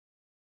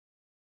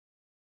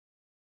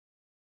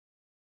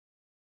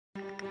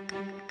ក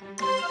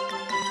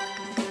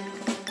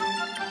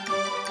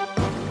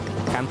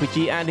ម្ពុ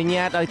ជាអនុញ្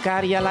ញាតឲ្យកា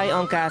រិយាល័យអ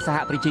ង្គការសហ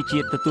ប្រជាជា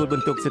តិទទួលប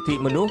ន្ទុកសិទ្ធិ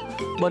មនុស្ស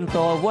បន្ត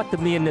វត្ត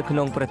មាននៅក្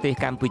នុងប្រទេស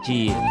កម្ពុ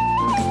ជា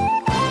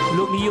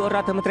លោកនាយករ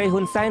ដ្ឋមន្ត្រី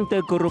ហ៊ុនសែនទៅ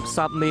គោរពស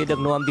ពមេដឹក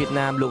នាំវៀត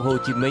ណាមលោកហូ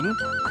ជីមិញ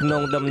ក្នុ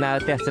ងដំណើរ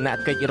ទស្សន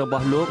កិច្ចរប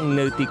ស់លោក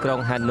នៅទីក្រុង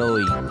ហាណូ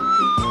យ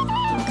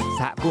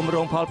សហគមន៍រ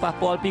ងផលប៉ះ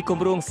ពាល់ពីគ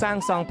ម្រោងសាង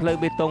សង់ផ្លូវ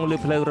បេតុងលើ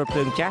ផ្លូវរថភ្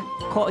លើងចាស់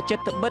ខកចិ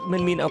ត្តត្បិតមិ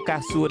នមានឱកាស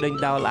សួរដេញ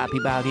ដោលអភិ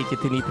បាលរាជ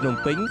ធានីភ្នំ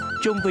ពេញ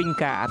ជុំវិញ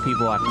ការអភិ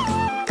វឌ្ឍ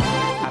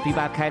អភិ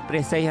បាលខេត្តព្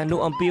រះសីហនុ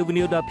អំពាវ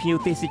នាវដល់ភ្ញៀវ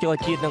ទេសចរ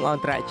ជាតិនិងអ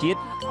ន្តរជាតិ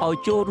ឲ្យ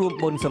ចូលរួម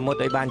បុណ្យសមុទ្រ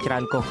ឲ្យបានច្រើ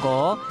នកុះក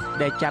រ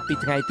ដែលចាប់ពី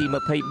ថ្ងៃទី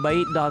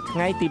23ដល់ថ្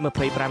ងៃទី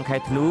25ខែ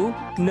ធ្នូ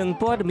និង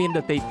ព័ត៌មានដ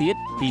ទៃទៀត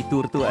ពីទូ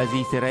រទស្សន៍អា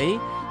ស៊ីសេរី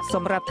ស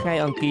ម្រាប់ថ្ងៃ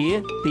អង្គារ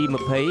ទី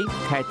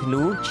20ខែធ្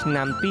នូឆ្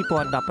នាំ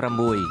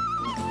2016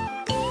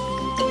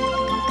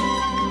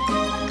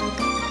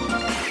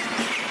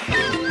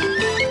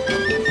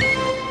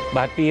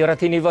បាទពីរដ្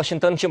ឋធានី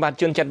Washington ខ្ញុំបាទ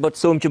ជួនចាត់បុត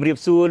សូមជម្រាប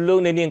សួរលោក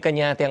អ្នកនាងកញ្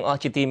ញាទាំងអស់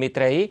ជាទីមេ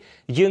ត្រី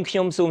យើងខ្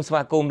ញុំសូមស្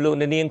វាគមន៍លោក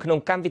អ្នកនាងក្នុង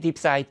កម្មវិធី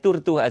ផ្សាយទូរ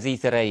ទស្សន៍អាស៊ី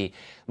សេរី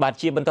បាទ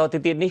ជាបន្តទៅ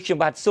ទៀតនេះខ្ញុំ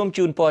បាទសូម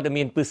ជូនព័ត៌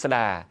មានពិស្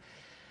ដារ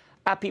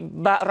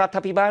ដ្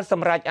ឋាភិបាលស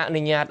ម្រាប់អ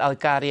នុញ្ញាតឲ្យ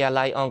ការិយា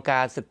ល័យអង្គកា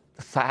រ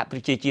សហប្រ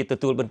ជាជាតិទ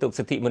ទួលបន្ទុក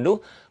សិទ្ធិមនុស្ស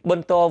ប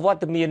ន្តវត្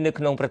តមាននៅ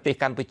ក្នុងប្រទេស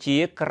កម្ពុជា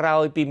ក្រោ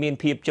យពីមាន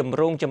ភាពចម្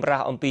រូងចម្រា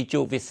សអំពី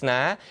ជោគវាសនា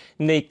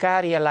នៃកា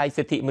រិយាល័យ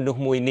សិទ្ធិមនុស្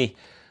សមួយនេះ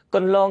ក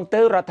ន្លង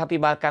ទៅរដ្ឋាភិ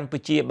បាលកម្ពុ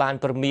ជាបាន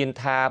ព្រមាន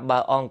ថាបើ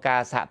អង្គកា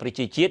រសហប្រ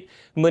ជាជាតិ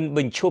មិនប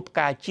ញ្ឈប់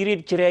ការជ្រៀត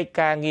ជ្រែក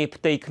ការងារ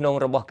ផ្ទៃក្នុង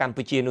របស់កម្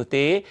ពុជានោះ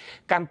ទេ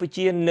កម្ពុ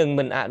ជានឹង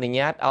មិនអនុញ្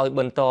ញាតឲ្យប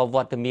ន្តវ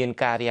ត្តមាន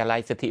ការិយាល័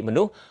យសិទ្ធិម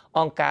នុស្ស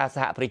អង្គការស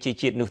ហប្រជា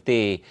ជាតិនោះ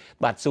ទេ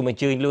បាទសូមអញ្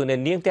ជើញលោកអ្នក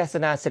នាងទស្ស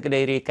នាសេចក្តី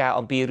រាយការណ៍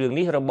អំពីរឿង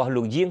នេះរបស់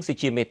លោកយាងសុ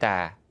ជាមេ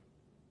តា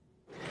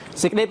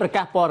សេចក្តីប្រ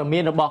កាសព័ត៌មា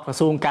នរបស់ក្រ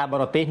សួងការប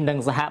រទេសនិង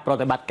សហប្រ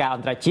តិបត្តិការអ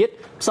ន្តរជាតិ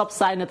ផ្សព្វផ្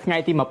សាយនៅថ្ងៃ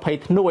ទី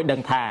20ធ្នូឲ្យដឹ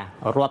ងថា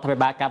រដ្ឋាភិ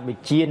បាលកម្ពុ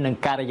ជានិង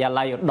ការិយា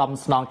ល័យឧត្តម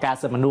ស្នងការ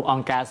សិទ្ធិមនុស្សអ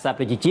ង្គការសហ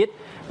ប្រជាជាតិ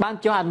បាន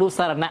ចុះអនុ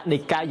សារណៈនៃ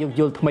ការយោគ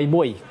យល់ថ្មី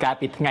មួយកាល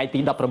ពីថ្ងៃទី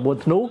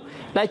19ធ្នូ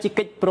ដែលជា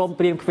កិច្ចព្រម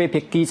ព្រៀងទ្វេ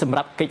ភាគីសម្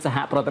រាប់កិច្ចសហ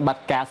ប្រតិបត្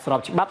តិការស្រប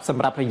ច្បាប់ស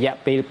ម្រាប់រយៈ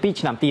ពេល2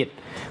ឆ្នាំទៀត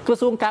ក្រ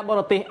សួងការប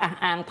រទេសអះ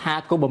អាងថា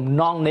គោលបំ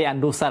ណងនៃអ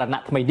នុសារ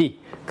ណៈថ្មីនេះ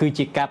គឺ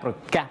ជាការប្រ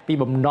កាសពី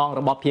បំណង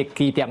របស់ភា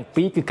គីទាំង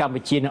ពីរគឺកម្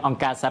ពុជានិងអង្គ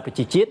ការសហប្រ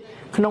ជាជាតិ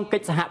ក្នុងកិ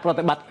ច្ចសហប្រ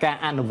តិបត្តិការ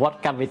អនុវត្ត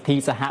កម្មវិធី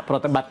សហប្រ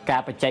តិបត្តិការ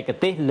បច្ចេក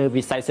ទេសលើ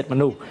វិស័យសិទ្ធិម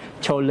នុស្ស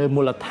ចូលលើ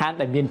មូលដ្ឋាន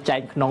ដែលមានចែ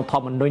ងក្នុងធ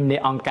ម្មនុញ្ញនៃ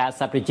អង្គការ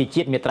សហប្រជា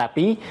ជាតិមាត្រា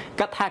2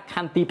កថាខ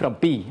ណ្ឌទី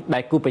7ដែ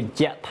លគូបញ្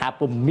ជាក់ថា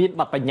ពុំមាន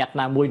បទបញ្ញត្តិ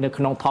ណាមួយនៅ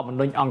ក្នុងធម្ម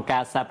នុញ្ញអង្គកា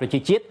រសហប្រជា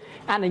ជាតិ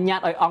អនុញ្ញាត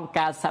ឲ្យអង្គ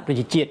ការសហប្រ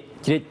ជាជាតិ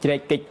ជ្រៀតជ្រែក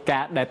កិច្ចកា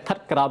រដែលស្ថិត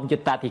ក្រោមយុ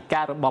ត្តាធិ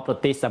ការរបស់ប្រ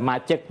ទេសសមា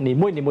ជិកនី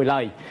មួយៗ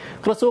ឡើយ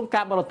ក្រសួង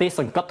ការបរទេស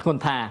សង្កត់ធ្ង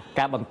ន់ថា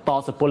ការបន្ត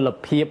សុពល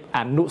ភាពអ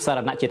នុសារ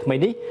ណៈជាថ្មី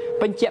នេះ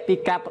បញ្ជាក់ពី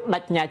ការបដិ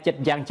ញ្ញាចិត្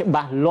តយ៉ាងច្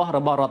បាស់លាស់រ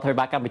បស់រដ្ឋាភិ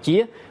បាលកម្ពុជា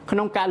ក្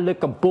នុងការលើក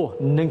កម្ពស់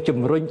និងជំ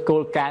រុញគោ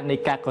លការណ៍នៃ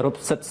ការគោរព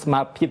សិទ្ធិស្មើ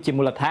ភាពជា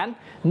មូលដ្ឋាន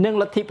និង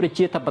លទ្ធិប្រ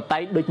ជាធិបតេ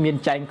យ្យដូចមាន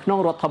ចែងក្នុង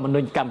រដ្ឋធម្មនុ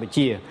ញ្ញកម្ពុ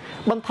ជា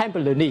បន្ថែមពី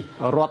លើនេះ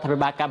រដ្ឋាភិ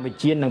បាលកម្ពុ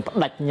ជានឹងប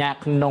ដិញ្ញា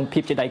ក្នុងភា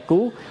ពជាដៃគូ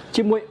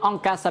ជាមួយអង្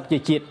គការសហប្រជា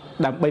ជាតិ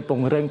ដើម្បីព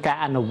ង្រឹងការ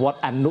អនុវត្ត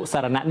អនុសា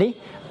រណៈនេះ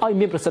ឲ្យ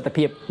មានប្រសិទ្ធ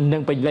ភាពនិ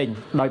ងពេញលេញ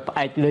ដោយផ្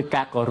អែកលើ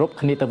ការគោរព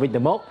គ្នាទៅវិញ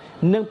ទៅមក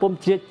និងពុំ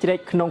ជ្រៀតជ្រែក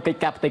ក្នុងកិច្ច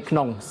ការផ្ទៃក្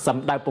នុងស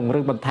ម្ដៅពង្រឹ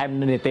ងបន្ថែម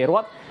នូវនីតិរ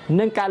ដ្ឋ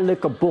និងការលើក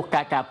កម្ពស់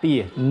ការការពារ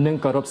និង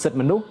គោរពសិទ្ធិ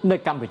មនុស្សនៅ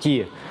កម្ពុជា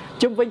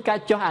ជុំវិញការ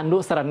ចុះអនុ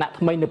សារណៈ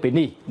ថ្មីនៅពេល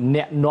នេះ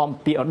អ្នកនាំ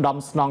ពាក្យឧត្តម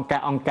ស្នងកា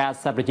រអង្គការ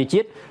សហប្រជាជា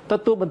តិទ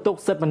ទួលបន្ទុក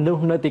សិទ្ធិមនុស្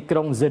សនៅទីក្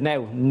រុងហ្សឺណែវ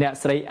អ្នក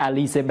ស្រី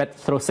Elizabeth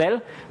Rossell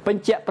ប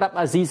ញ្ជាក់ប្រាប់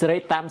អាស៊ីសេរី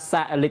តាម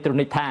សារអេឡិចត្រូ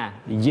និកថា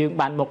យើង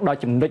បានមកដល់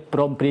ចំណុចព្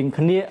រមព្រៀង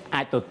គ្នា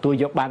អាចទទួល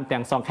យកបាន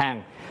ទាំងសងខាង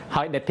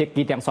ហើយដែលភា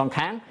គីទាំងសង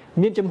ខាង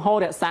មានជំហរ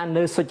រក្សា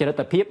នៅសុចរិ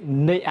តភាព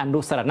នៃអនុ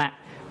សារណៈ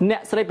អ្ន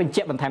កស្រីបញ្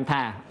ជាក់បន្ថែម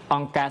ថាអ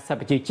ង្គការសហ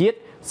ប្រជាជាតិ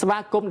ស្វា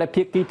គមន៍ដែល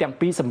ភាគីទាំង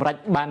ពីរសម្រេច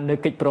បាននៅ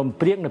កិច្ចព្រម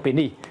ព្រៀងនៅពេល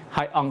នេះ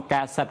ហើយអង្គ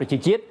ការសហប្រជា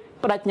ជាតិ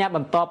បដិញ្ញាប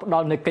ន្តផ្ដ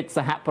ល់នូវកិច្ចស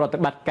ហប្រតិ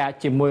បត្តិការ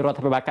ជាមួយរដ្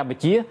ឋាភិបាលកម្ពុ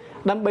ជា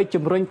ដើម្បី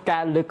ជំរុញកា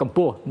រលើកកម្ព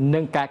ស់និ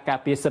ងការការ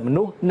ពារសិទ្ធិម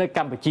នុស្សនៅក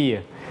ម្ពុជា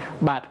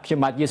បាទខ្ញុំ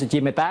បាទយេសុជា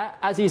មេតា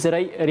អាស៊ីសេ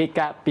រីរាយ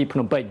ការណ៍ពីភ្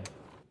នំពេញ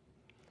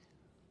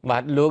បា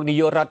ទលោកនា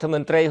យករដ្ឋម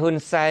ន្ត្រីហ៊ុន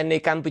សែននៃ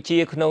កម្ពុជា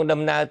ក្នុង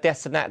ដំណើរទ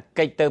ស្សន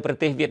កិច្ចទៅប្រ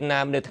ទេសវៀតណា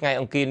មនៅថ្ងៃ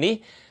អង្គារនេះ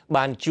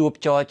បានជួប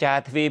ចរចា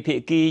ទ្វេភា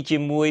គីជា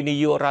មួយនា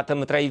យករដ្ឋ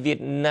មន្ត្រីវៀត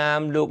ណា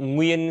មលោក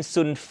ងៀន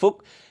ស៊ុនហ្វុក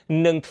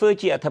នឹងធ្វើ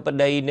ជាអធិប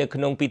តីនៅក្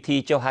នុងពិធី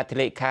ចុះហត្ថ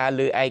លេខា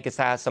លើឯក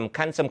សារសំ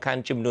ខាន់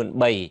ៗចំនួន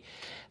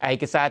3ឯ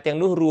កសារទាំង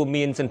នោះរួម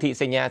មានសន្ធិ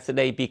សញ្ញាស្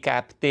តីពីកា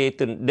រផ្ទេរ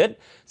ទណ្ឌិត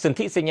សន្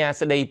ធិសញ្ញា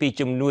ស្តីពី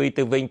ជំនួយ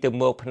ទៅវិញទៅ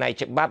មកផ្នែក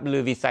ច្បាប់លើ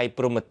វិស័យ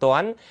ព្រហ្មទ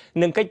ណ្ឌ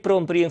និងកិច្ចព្រ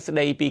មព្រៀងស្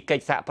តីពីកិ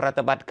ច្ចសហប្រ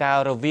តិបត្តិការ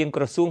រវាង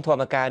ក្រសួងធ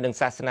ម្មការនិង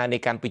សាសនានៃ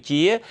កម្ពុ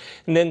ជា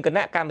និងគ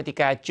ណៈកម្មាធិ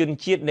ការជន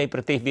ជាតិនៃប្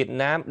រទេសវៀត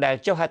ណាមដែល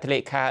ចុះហត្ថលេ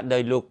ខាដោ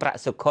យលោកប្រាក់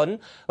សុខុន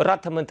រ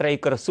ដ្ឋមន្ត្រី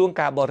ក្រសួង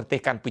ការបរទេស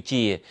កម្ពុ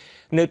ជា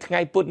នៅថ្ងៃ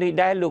ពុធនេះ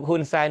ដែរលោកហ៊ុ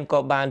នសែនក៏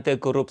បានទៅ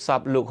គោរពសព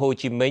លោកហូ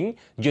ជីមិញ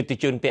យុទ្ធ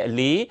ជនព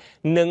លី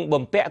និង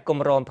បំពាក់ក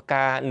ម្រងផ្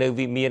កានៅ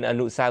វិមានអ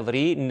នុស្សាវ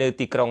រីយ៍នៅ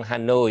ទីក្រុងហា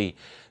ណូយ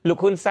លោក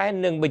ហ៊ុនសែន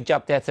នឹងបញ្ច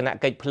ប់ទស្សន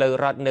កិច្ចផ្លូវ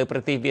រដ្ឋនៅប្រ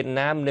ទេសវៀត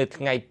ណាមនៅ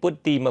ថ្ងៃពុធ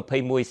ទី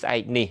21ស្អែ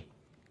កនេះ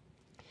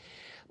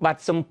บัต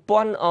รสมป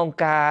อนอง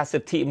การสิ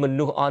ทธิม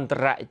นุษย์อันต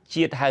ร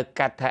ជាតិហៅ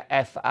កាត់ថា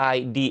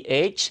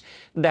FIDH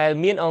ដែល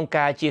មានអង្គ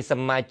ការជាស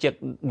មាជិក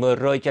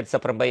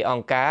178អ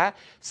ង្គការ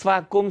ស្វា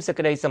គមន៍សេច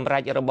ក្តីសម្រេ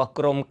ចរបស់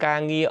ក្រុមការ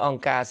ងារអង្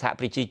គការសហ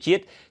ប្រជាជា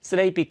តិស្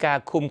តីពីការ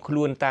ឃុំខ្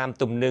លួនតាម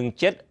ទំនឹង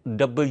ចិត្ត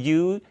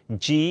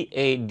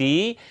WGAD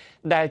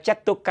ដែលចា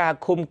ត់ទុកការ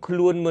ឃុំខ្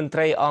លួនមន្ត្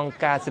រីអង្គ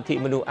ការសិទ្ធិ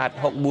មនុស្សអាត់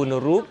ហុក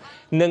4រូប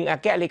និងអ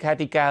គ្គលេខា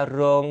ធិការ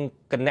រង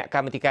គណៈក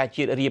ម្មាធិការ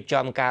ជាតិរៀប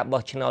ចំការ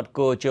បោះឆ្នោត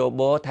កោជ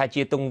បថា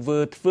ជាទង្វើ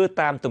ធ្វើ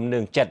តាមទំនឹ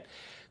ងចិត្ត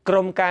ក្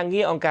រុមការ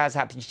ងារអង្គការស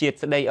ហប្រជាជាតិ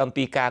ស្តីអំ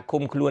ពីការ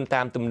ឃុំខ្លួន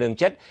តាមទំនឹង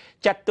ចិត្ត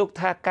ចាត់ទុក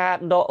ថាការ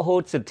ដកហូ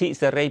តសិទ្ធិ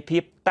សេរីភា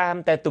ពតាម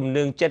តែទំ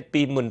នឹងចិត្ត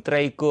ពីមន្ត្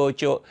រីកោ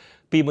ជ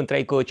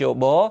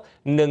ប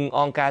និង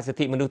អង្គការសិទ្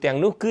ធិមនុស្សទាំង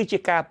នោះគឺជា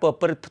ការប្រ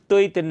ព្រឹត្តផ្ទុ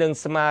យទៅនឹង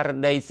ស្មារ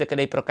តីសេចក្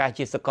តីប្រកាស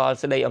ជាសកល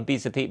ស្តីអំពី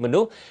សិទ្ធិមនុ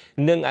ស្ស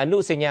និងអនុ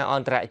សញ្ញាអ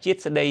ន្តរជាតិ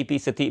ស្តីពី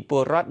សិទ្ធិព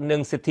លរដ្ឋនិ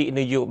ងសិទ្ធិ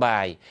នយោ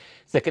បាយ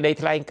សេចក្តី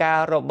ថ្លែងការ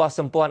ណ៍របស់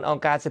សម្ព័ន្ធអង្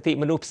គការសិទ្ធិ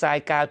មនុស្សផ្សាយ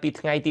កាលពី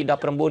ថ្ងៃទី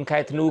19ខែ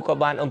ធ្នូក៏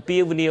បានអំពា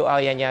វនាវឲ្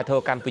យអាជ្ញាធរ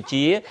កម្ពុ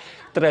ជា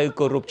ត្រូវ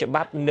គោរពច្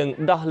បាប់និង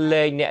ដោះ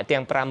លែងអ្នក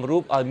ទាំង5រូ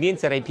បឲ្យមាន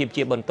សេរីភាព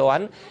ជាបន្ទា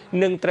ន់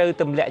និងត្រូវ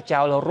ទម្លាក់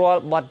ចោលរា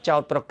ល់បទចោ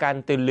ទប្រកាន់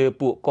ទៅលើ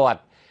ពួកគា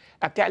ត់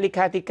អគ្គលេ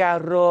ខាធិការ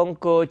រង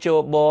កោជ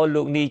ប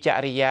លោកនីច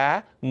រិយា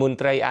មន្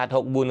ត្រីអាត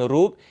64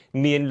រូប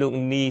មានលោក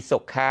នីសុ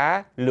ខា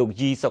លោក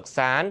យីសុក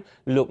សាន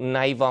លោក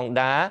ណៃវង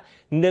ដា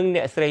និងអ្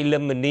នកស្រីលឹ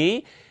មមនី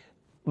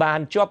បាន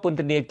ជាប់ពន្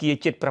ធនាគារ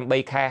ជិត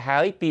8ខែហើ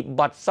យពី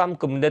បទសំ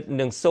គំនិត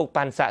និងសោក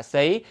ប៉ាន់សាក់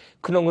សី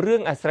ក្នុងរឿ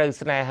ងអាស្រូវ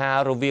ស្នេហា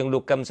រវាងលោ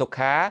កកឹមសុ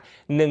ខា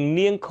និង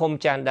នាងខុម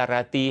ចាន់ដា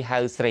រ៉ាទីហៅ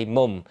ស្រី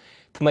មុំ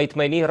ថ្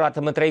មីនេះរដ្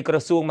ឋមន្ត្រីក្រ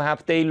សួងមហា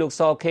ផ្ទៃលោក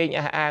សខេង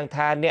អះអាង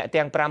ថាអ្នក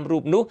ទាំង5រូ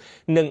បនោះ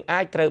នឹងអា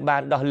ចត្រូវបា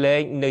នដោះលែ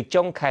ងនៅ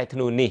ចុងខែធ្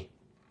នូនេះ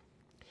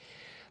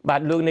បា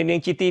ទលោកនា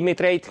ងជាទីមេ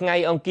ត្រីថ្ងៃ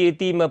អង្គារ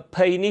ទី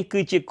20នេះគឺ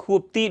ជាខួ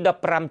បទី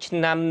15ឆ្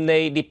នាំនៃ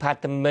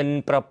Department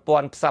ប្រព័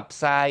ន្ធផ្សព្វផ្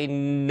សាយ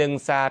និង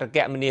សារគ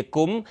មនាគ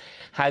មន៍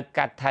ហៅ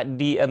កាត់ថា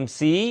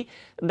DMC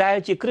ដែល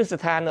ជាគ្រឹះ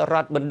ស្ថានរ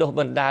ដ្ឋបណ្ដុះ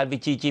បណ្ដាលវិ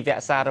ជ្ជាជីវៈ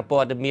សារព័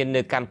ត៌មាន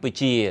នៅកម្ពុ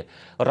ជា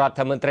រដ្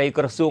ឋមន្ត្រី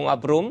ក្រសួងអ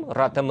ប់រំ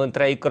រដ្ឋមន្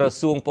ត្រីក្រ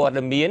សួងព័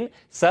ត៌មាន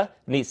សិស្ស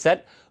និស្សិត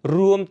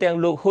រួមទាំង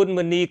លោកហ៊ុន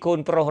ម៉ាណីកូន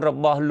ប្រុសរ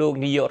បស់លោក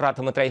នាយករដ្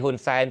ឋមន្ត្រីហ៊ុន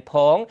សែនផ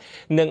ង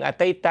និងអ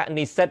តីត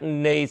និស្សិត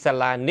នៃសា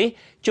លានេះ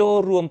ចូល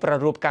រួមប្រា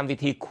រព្ធកម្មវិ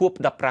ធីខួប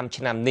15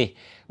ឆ្នាំនេះ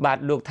បាទ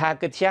លោកថា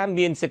កិត្យា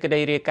មានសេចក្តី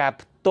រាយការណ៍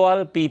ផ្ទា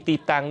ល់ពីទី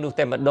តាំងនោះ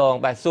តែម្ដង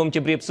បាទសូមជ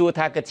ម្រាបសួរ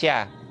ថាកិត្យា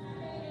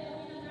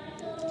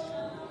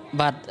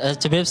បាទ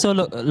ជម្រាបសួរ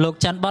លោក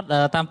ច័ន្ទបត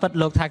តាមពិត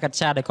លោកថាកិត្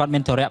យាដែលគាត់មា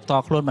នធរៈផ្ទា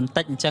ល់ខ្លួនបន្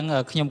តិចអញ្ចឹង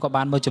ខ្ញុំក៏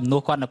បានមកជំនួ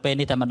សគាត់នៅពេល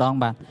នេះតែម្ដង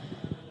បា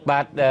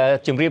ទ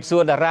ជម្រាបសួ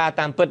រតារា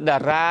តាមពិតតា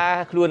រា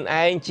ខ្លួន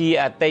ឯងជា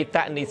អតីត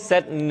និស្សិ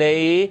តនៃ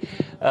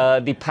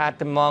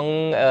Department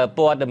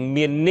ព័ត៌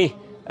មាននេះ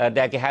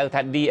ដែលគេហៅ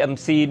ថា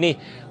DMC នេះ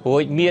រួ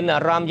ចមានអា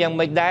រម្មណ៍យ៉ាង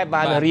ម៉េចដែរ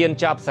បានរៀន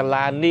ចប់សា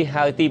លានេះ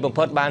ហើយទីបំ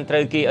ផុតបានត្រូ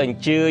វគេអញ្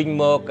ជើញ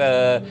មក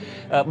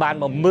បាន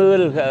មកមើ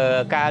ល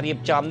ការរៀប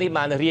ចំនេះ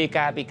បានរាយ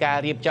ការណ៍ពីការ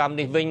រៀបចំ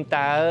នេះវិញ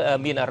តើ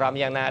មានអារម្ម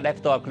ណ៍យ៉ាងណាដែរ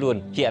ផ្ទាល់ខ្លួន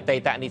ជាអតី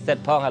តនិស្សិត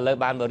ផងឥឡូវ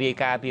បានមករាយ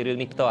ការណ៍ពីរឿង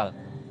នេះផ្ទាល់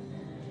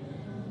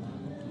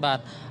បាទ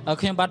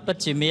ខ្ញុំបាទពិត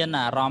ជាមាន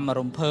អារម្មណ៍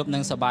រំភើបនិ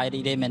ងសប្បាយរី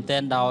ករាយមែនទែ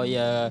នដោយ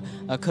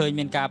ឃើញ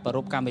មានការប្រារ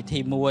ព្ធកម្មវិធី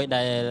មួយ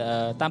ដែល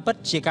តាមពិត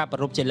ជាការប្រា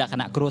រព្ធជាលក្ខ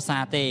ណៈគ្រួសា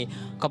រទេ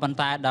ក៏ប៉ុន្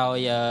តែដោយ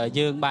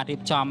យើងបានរៀ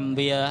បចំ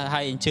វា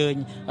ឲ្យអញ្ជើញ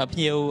ភ្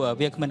ញៀវ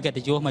វាគ្មិនកិត្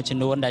តិយសមួយចំ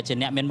នួនដែលជា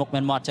អ្នកមានមុខ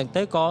មានមាត់អញ្ចឹង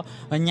ទៅក៏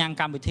ញ៉ាំង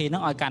កម្មវិធីហ្នឹ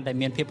ងឲ្យកាន់តែ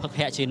មានភាពផឹក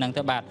ហែកជាងហ្នឹង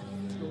ទៅបាទ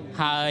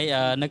ហើយ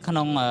នៅក្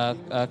នុង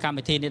កម្ម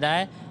វិធីនេះដែ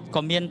រ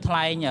ក៏មានថ្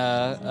លែង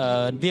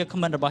វាគ្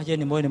មិនរបស់យើង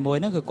នីមួយៗ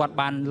ហ្នឹងគឺគាត់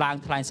បានឡើង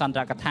ថ្លែងសន្ទ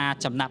រកថា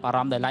ចំណាប់អារ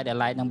ម្មណ៍ដែលឡែក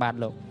ហ្នឹងបាទ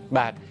លោក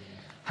បាទ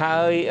ហើ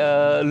យ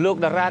លោក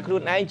តារាខ្លួ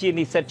នឯងជា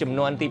និស្សិតចំ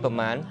នួនទីប្រ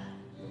មាណ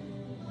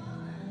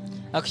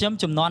ខ្ញុំ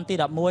ចំនួនទី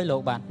11លោ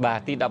កបាទ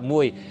ទី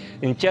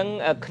11អញ្ចឹង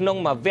ក្នុង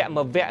មួយវគ្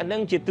គហ្នឹ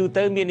ងជាទូ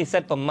ទៅមាននិស្សិ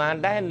តប្រមាណ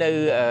ដែរនៅ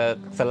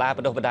សាលាប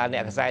ណ្ដុះបណ្ដាលអ្ន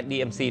កខ្សែ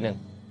DMC ហ្នឹង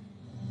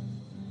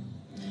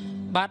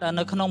បាទ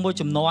នៅក្នុងមួយ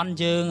ចំនួន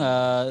យើង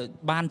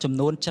បានចំ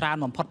នួនច្រើន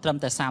បំផុតត្រឹម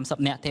តែ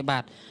30នាក់ទេបា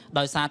ទ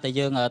ដោយសារតែ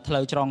យើងធ្លូ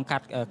វច្រងកា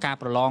ត់ការ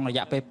ប្រឡងរ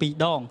យៈពេល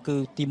2ដងគឺ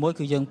ទី1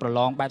គឺយើងប្រឡ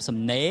ងបែបសំ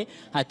ណេរ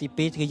ហើយទី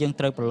2គឺយើង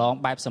ត្រូវប្រឡង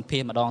បែបសម្ភា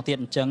រម្ដងទៀត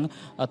អញ្ចឹង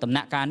ដំ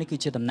ណាក់កាលនេះគឺ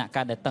ជាដំណាក់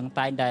កាលដែលតឹង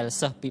តែងដែល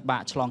សិស្សពិបា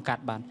កឆ្លងកា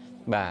ត់បាទ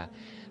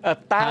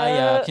តើ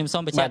ខ្ញុំសូ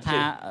មបញ្ជាក់ថា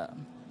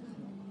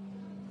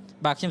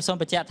បាទខ្ញុំសូម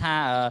បញ្ជាក់ថា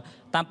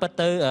តាមពិត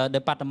ទៅ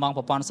Department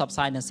ប្រព័ន្ធផ្សព្វផ្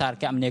សាយនិងសារ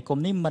គមនាគម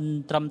ន៍នេះមិន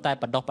ត្រឹមតែ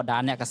បណ្ដុះបណ្ដា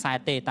លអ្នកកសែត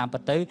ទេតាមពិ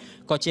តទៅ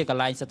ក៏ជាក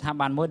ន្លែងស្ថា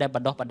ប័នមួយដែលប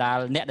ណ្ដុះបណ្ដាល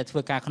អ្នកដែលធ្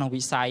វើការក្នុង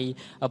វិស័យ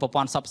ប្រ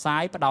ព័ន្ធផ្សព្វផ្សា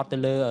យផ្ដោតទៅ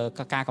លើ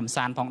ការកំ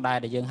សាន្តផងដែរ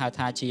ដែលយើងហៅ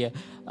ថាជា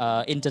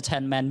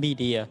entertainment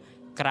media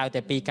ក្រៅតែ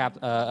ពី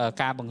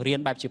ការបង្រៀន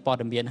បែបជាព័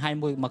ត៌មានហើយ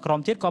មួយក្រុម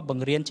ទៀតក៏ប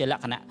ង្រៀនជាល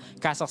ក្ខណៈ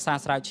ការសិក្សា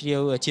ស្រាវជ្រា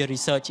វជា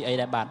research ជាអី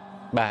ដែរបាទ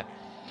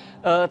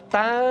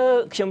តើ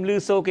ខ្ញុំឮ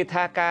សូគេ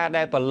ថាការ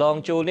ដែលប្រឡង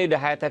ចូលនេះដែ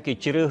លហៅថាគេ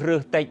ជ្រើសរើ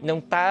សតិចនឹង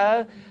តើ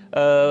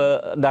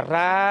តា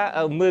រា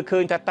មើលឃើ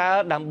ញថាតើ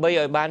ដើម្បី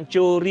ឲ្យបាន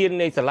ចូលរៀន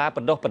ในសាលាប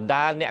ណ្ដុះបណ្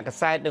ដាលអ្នកក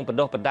សែតនិងបណ្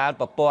ដុះបណ្ដាល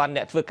ប្រព័ន្ធ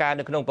អ្នកធ្វើការ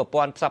នៅក្នុងប្រ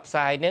ព័ន្ធផ្សព្វផ្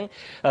សាយហ្នឹង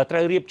ត្រូ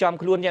វរៀបចំ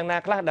ខ្លួនយ៉ាងណា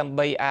ខ្លះដើម្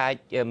បីអាច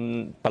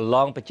ប្រឡ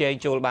ងប្រជែង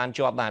ចូលបាន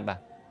ជាប់បានបាទ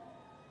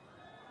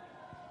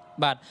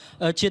បាទ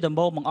ជាដំ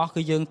បូងបង្អស់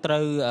គឺយើងត្រូ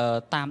វ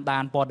តាមដា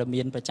នព័ត៌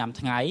មានប្រចាំ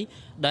ថ្ងៃ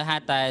ដោយហេ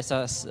តុតែ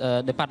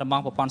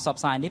Department ប្រព័ន្ធផ្សព្វ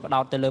ផ្សាយនេះផ្ដោ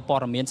តទៅលើព័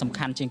ត៌មានសំ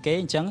ខាន់ជាងគេ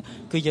អញ្ចឹង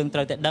គឺយើងត្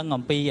រូវតែដឹង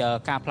អំពី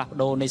ការផ្លាស់ប្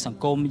ដូរនៃស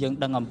ង្គមយើង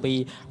ដឹងអំពី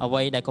អ្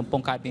វីដែលកំពុ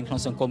ងកើតមានក្នុង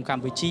សង្គមក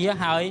ម្ពុជា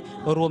ហើយ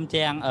រួម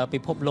ទាំងពិ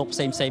ភពលោកផ្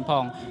សេងផ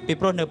ងពី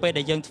ព្រោះនៅពេល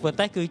ដែលយើងធ្វើ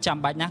តេស្តគឺចាំ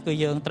បាច់ណាស់គឺ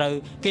យើងត្រូវ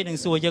គេនឹង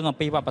សួរយើងអំ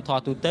ពីវប្បធ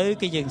ម៌ទូទៅ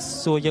គឺយើង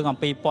សួរយើងអំ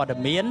ពីព័ត៌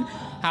មាន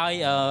ហើយ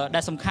ដែ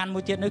លសំខាន់មួ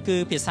យទៀតនោះគឺ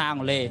ភាសាអ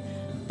ង់គ្លេស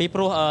ពីព្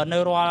រោះនៅ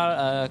រាល់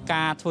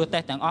ការធ្វើតេ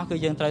ស្តទាំងអស់គឺ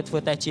យើងត្រូវធ្វើ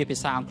តេស្តជាភា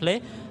សាអង់គ្លេស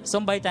សូ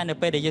ម្បីតែនៅ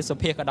ពេលដែលយើងសុ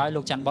ភាក៏ដោយ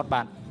លោកច័ន្ទបុត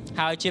បាទ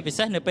ហើយជាពិ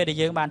សេសនៅពេលដែល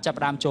យើងបានចាប់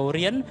ផ្ដើមចូល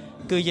រៀន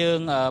គឺយើង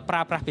ប្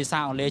រើប្រាស់ភាសា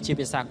អង់គ្លេសជា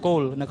ភាសាគោ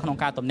លនៅក្នុង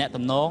ការទំនាក់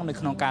ទំនងនៅ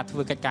ក្នុងការធ្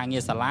វើកិច្ចការងា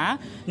រសាលា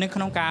និងក្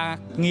នុងការ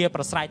ងារប្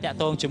រស្រ័យតាក់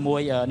ទងជាមួ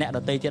យអ្នកដ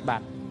ទៃទៀត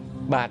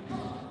បាទ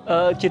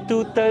ជាទូ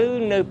ទៅ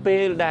នៅពេ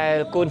លដែល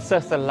កូនសិ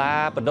ស្សសាលា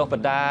បណ្ដុះប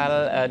ណ្ដាល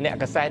អ្នក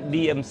កសែត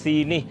DMC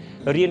នេះ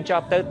រៀនច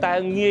ប់ទៅតើ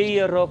ងាយ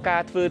រកកា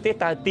រធ្វើទេ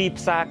តើទី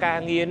ផ្សារការ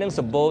ងារនឹងស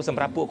ម្បូរស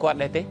ម្រាប់ពួកគាត់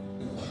ដែរទេ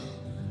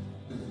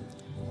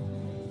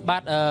បា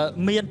ទ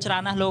មានច្រើ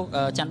នណាស់លោក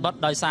ច័ន្ទបុត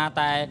ដោយសារ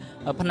តែ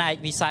ផ្នែក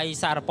វិស័យ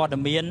សារព័ត៌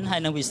មានហើ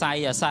យនិងវិស័យ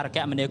សារគ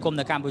មនាគមន៍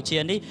នៅកម្ពុជា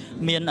នេះ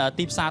មាន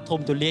ទីផ្សារធំ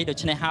ទូលាយដូ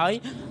ច្នេះហើយ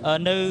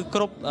នៅ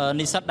គ្រប់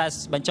និស្សិតដែល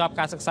បញ្ចប់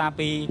ការសិក្សា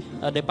ពី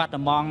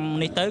Department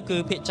នេះទៅគឺ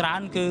ភាគច្រើ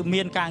នគឺ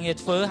មានការងារ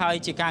ធ្វើហើយ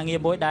ជាការងារ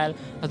មួយដែល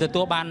ទ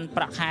ទួលបាន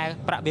ប្រាក់ខែ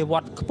ប្រាក់បៀវ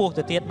ត្សខ្ពស់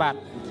ទៅទៀតបាទ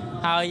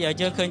ហើយ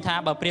យើងឃើញថា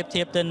បើប្រៀប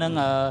ធៀបទៅនឹង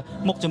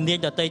មុខជំនាញ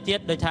ដទៃទៀត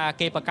ដោយថា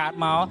គេបង្កើត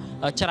មក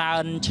ច្រើ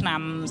ន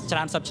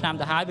សិបឆ្នាំ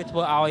ទៅហើយវាធ្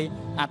វើឲ្យ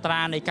អត្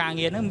រានៃការ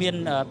ងារនឹងមាន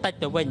តិច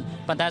ទៅវិញ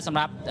ប៉ុន្តែសម្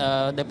រាប់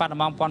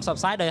Department ប្រព័ន្ធផ្សព្វ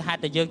ផ្សាយដោយហេតុ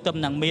តែយើងទំ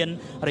នឹងមាន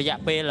រយៈ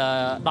ពេល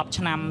10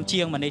ឆ្នាំ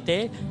ជាងមកនេះទេ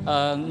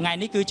ថ្ងៃ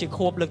នេះគឺជា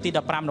ខួបលើកទី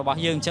15របស់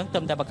យើងអញ្ចឹង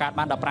ទំតែបង្កើត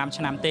បាន15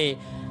ឆ្នាំទេ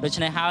ដូ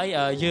ច្នេះហើយ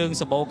យើង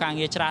សម្បូរការ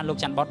ងារច្រើនលោក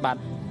ច័ន្ទបុតបា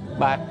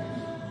ទ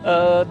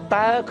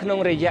តើក្នុង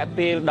រយៈ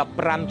ពេល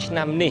15ឆ្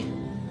នាំនេះ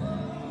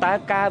តើ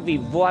ការវិ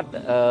វត្ត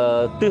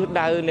ទិស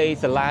ដៅនៃ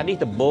សាលានេះ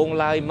ដំបូង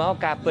ឡើយមក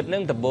ការពិតនឹ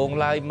ងដំបូង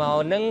ឡើយមក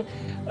នឹង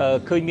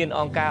ឃើញមាន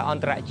អង្គការអ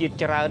ន្តរជាតិ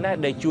ច្រើនណាស់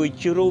ដែលជួយ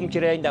ជ្រោម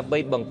ជ្រែងដើម្បី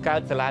បង្កើ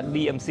តសាលា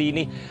DMC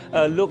នេះ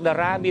លោកតា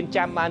រាមាន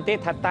ចាំបានទេ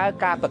ថាតើ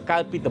ការបង្កើ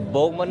តពីដំ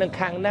បូងមកនឹង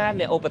ខាងណា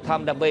អ្នកឧបត្ថ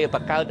ម្ភដើម្បីប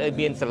ង្កើតឲ្យ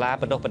មានសាលា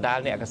បណ្ដុះបណ្ដាល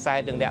អ្នកកសែត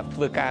និងអ្នកធ្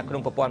វើការក្នុ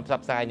ងប្រព័ន្ធផ្ស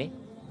ព្វផ្សាយនេះ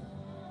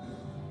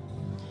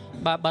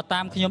បើ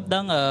តាមខ្ញុំ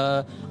ដឹង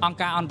អង្គ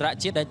ការអន្តរ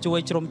ជាតិដែលជួយ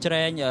ជ្រោមជ្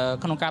រែង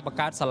ក្នុងការបង្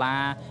កើតសាលា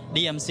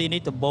DMC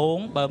នេះដំបូង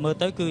បើមើល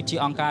ទៅគឺជា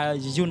អង្គការ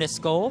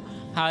UNESCO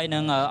ហើយនឹ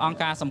ងអង្គ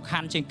ការសំខា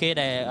ន់ជាងគេ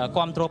ដែលគ្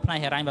រប់គ្រងផ្នែក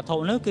ហិរញ្ញវត្ថុ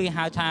នោះគឺ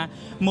ហៅថា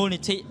មូលនិ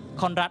ធិ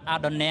Konrad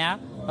Adenauer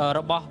រ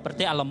បស់ប្រ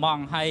ទេសអាល្លឺម៉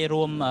ង់ហើយ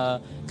រួម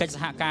កិច្ចស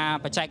ហការ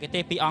បច្ចេកទេ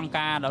សពីអង្គ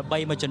ការដល់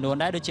3មួយចំនួន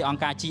ដែរដូចជាអង្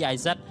គការ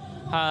GIZ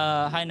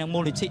ហើយនឹងមូ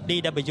លនិធិ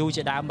DW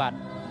ជាដើមបា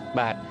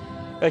ទ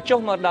ចុះ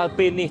មកដល់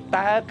ពេលនេះ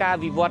តើការ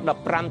វិវត្ត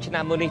15ឆ្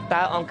នាំមុននេះ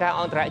តើអង្គការ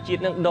អន្តរជា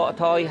តិនឹងដក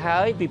ថយហើ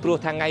យពីព្រោះ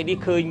ថ្ងៃនេះ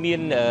ឃើញមា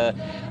ន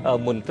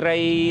មន្ត្រី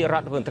រ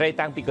ដ្ឋមន្ត្រី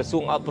តាំងពីក្រសួ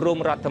ងអប់រំ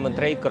រដ្ឋមន្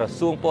ត្រីក្រ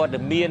សួងព័ត៌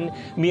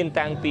មាន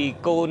តាំងពី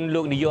កូន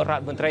លោកនាយករ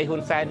ដ្ឋមន្ត្រីហ៊ុ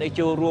នសែនឲ្យ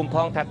ចូលរួមផ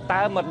ងថា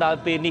តើមកដល់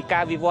ពេលនេះ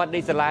ការវិវត្តនៃ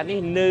សាលានេះ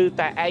នៅ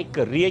តែឯក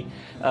រាជ្យ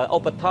ឧ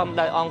បត្ថម្ភ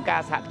ដោយអង្គកា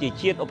រសហប្រជា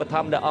ជាតិឧបត្ថ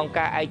ម្ភដោយអង្គ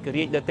ការឯក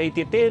រាជ្យដទៃ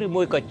ទៀតទេឬ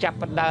មួយក៏ចាប់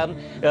ផ្ដើម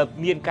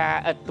មានការ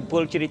ឥទ្ធិព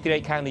លជ្រៀតជ្រែ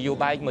កខាងនយោ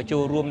បាយមកចូ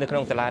លរួមនៅក្នុ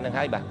ងសាលានឹង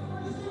ហើយបាទ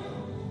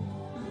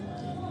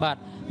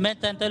មែន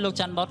តើទៅលោក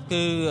ច័ន្ទបុត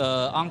គឺ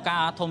អង្គកា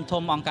រ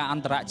ធំអង្គការអ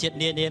ន្តរជាតិ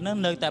នានានឹង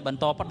នៅតែបន្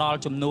តផ្ដល់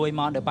ជំនួយ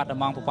មកដល់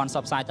Departmentប្រព័ន្ធផ្ស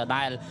ព្វផ្សាយដ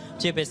ដែល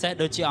ជាពិសេស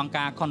ដូចជាអង្គ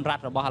ការ Konrad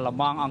របស់អាល្លឺ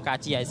ម៉ង់អង្គការ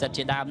GIZ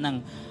ជាដើមហ្នឹង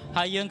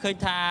ហើយយើងឃើញ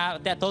ថា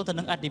តកតទៅ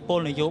នឹងឥទ្ធិពល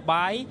នយោ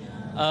បាយ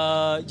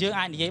យើង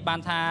អាចនិយាយបាន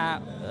ថា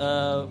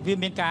វា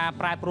មានការ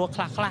ប្រែប្រួលខ្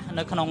លះ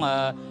នៅក្នុង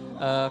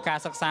ការ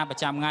សិក្សាប្រ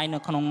ចាំថ្ងៃនៅ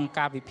ក្នុង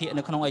ការវិភាគ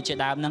នៅក្នុងអីជា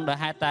ដើមហ្នឹងដោយ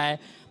ហេតុតែ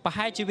ប្រ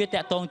ហែលជាវាតក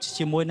តង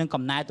ជាមួយនឹង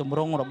កំណែទម្រ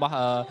ង់របស់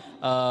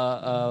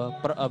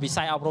វិ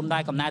ស័យអប់រំដែ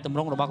រកំណែទម្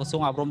រង់របស់ក្រសួ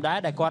ងអប់រំដែរ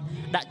ដែលគាត់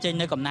ដាក់ចេញ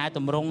នៅកំណែទ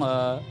ម្រង់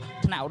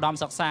ថ្នាក់ឧត្តម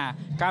សិក្សា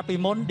កាលពី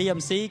មុន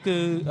DMC គឺ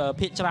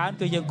ភាគច្រើន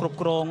គឺយើងគ្រប់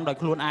គ្រងដោយ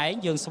ខ្លួនឯង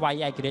យើងស្វ័យ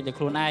ឯករាជ្យដោយ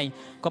ខ្លួនឯង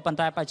ក៏ប៉ុន្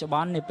តែបច្ចុប្ប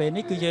ន្ននៅពេល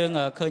នេះគឺយើង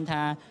ឃើញ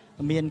ថា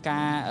មានកា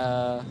រ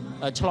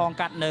ឆ្លង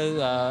កាត់នៅ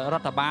រ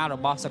ដ្ឋបាលរ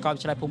បស់សាកលវិ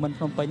ទ្យាល័យភូមិន្ទ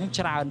ភ្នំពេញនឹង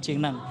ច្រើនជាង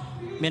នឹង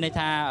មានន័យ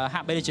ថាហា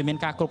ក់បីដូចជាមាន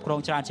ការគ្រប់គ្រង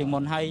ច្រើនជាង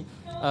មុនហើយ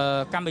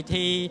កម្មវិ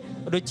ធី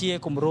ដូចជា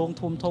គម្រោង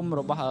ធំ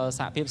របស់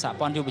សហភាពសហ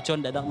ព័ន្ធយុវជន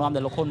ដែលដឹកនាំដោ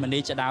យលោកហ៊ុនម៉ាណី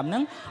ជាដើមហ្នឹ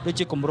ងដូច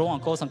ជាគម្រោងអ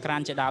ង្គរសង្ក្រា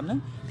ន្តជាដើមហ្នឹង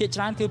ភាគច្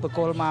រើនគឺបកគ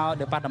លមក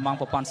Department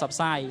ប្រព័ន្ធផ្សព្វផ្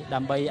សាយដើ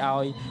ម្បី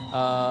ឲ្យ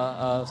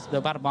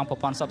Department ប្រ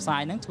ព័ន្ធផ្សព្វផ្សា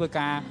យហ្នឹងធ្វើ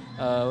ការ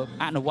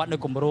អនុវត្តនៅ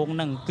គម្រោងហ្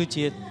នឹងគឺ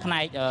ជាផ្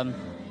នែក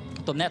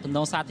ទំនាក់ទំន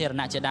ងសាធារ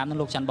ណៈជាដើមហ្នឹង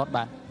លោកច័ន្ទបុត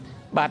បា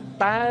ទ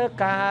តើ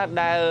ការ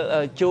ដែល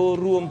ចូល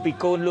រួមពី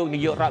កូនលោកនា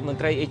យករដ្ឋមន្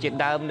ត្រីអីជា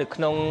ដើមនៅ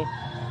ក្នុង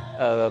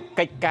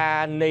កិច្ចកា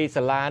រនៃ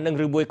សាលានឹង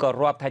ឬមួយក៏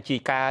រាប់ថាជា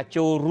ការ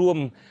ចូលរួម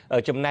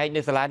ចំណែក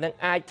នៃសាលានឹង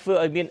អាចធ្វើ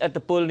ឲ្យមានឥទ្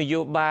ធិពលនយោ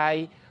បាយ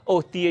អូ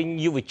សទាញ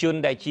យុវជន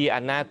ដែលជាអ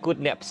នាគត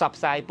អ្នកផ្សព្វ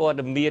ផ្សាយព័ត៌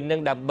មាននឹង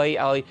ដើម្បី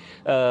ឲ្យ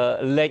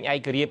លែងឯ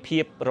ករាជ្យភា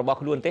ពរបស់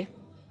ខ្លួនទេ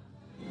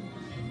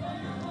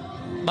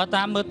បើ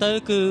តាមមើលទៅ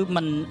គឺ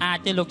มันអាច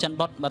ទេលោកច័ន្ទ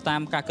បុតបើតា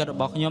មការគិតរ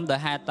បស់ខ្ញុំដោយ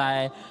ហេតុតែ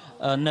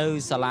នៅ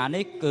សាលា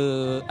នេះគឺ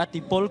អ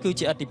តិពលគឺ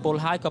ជាអតិពល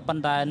ហើយក៏ប៉ុ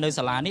ន្តែនៅ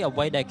សាលានេះអ្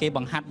វីដែលគេប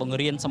ង្ហាត់បង្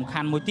រៀនសំ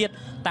ខាន់មួយទៀត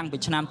តាំងពី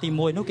ឆ្នាំទី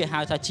1នោះគេហៅ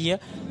ថាជា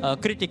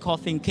critical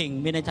thinking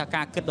មានន័យថា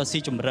ការគិតដ៏ស៊ី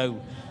ជម្រៅ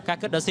ការ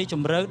គិតដ៏ស៊ីជ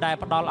ម្រៅដែល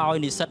ផ្ដល់ឲ្យ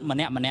និស្សិតម្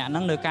នាក់ៗហ្នឹ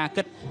ងនៅការ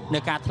គិតនៅ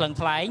ការថ្លឹង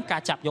ថ្លែងកា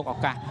រចាប់យកឱ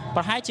កាស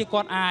ប្រហែលជា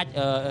គាត់អាច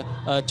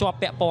ជាប់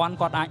ពាក់ព័ន្ធ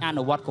គាត់អាចអ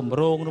នុវត្តគម្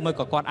រោងឬមួយ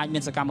ក៏គាត់អាចមា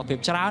នសកម្មភាព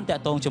ច្រើនតា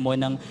ក់ទងជាមួយ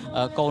នឹង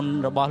កូន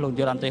របស់លោកនា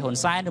យករដ្ឋមន្ត្រីហ៊ុន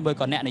សែនឬមួយ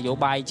ក៏អ្នកនយោ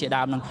បាយជា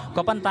ដើមហ្នឹង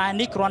ក៏ប៉ុន្តែ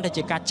នេះគ្រាន់តែ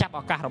ជាការចាប់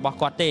ឱកាសរបស់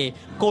គាត់ទេ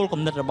គោល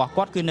គំនិតរបស់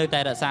គាត់គឺនៅតែ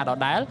រក្សាដ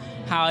ដែល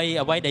ហើយ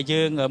អ្វីដែល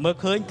យើងមើល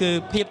ឃើញគឺ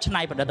ភាពច្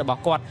នៃប្រឌិតរប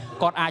ស់គាត់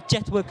អាច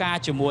ចេះធ្វើការ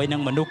ជាមួយនឹ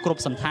ងមនុស្សគ្រ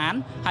ប់សន្តាន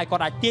ហើយគា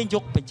ត់អាចទាញយ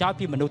កប្រយោជន៍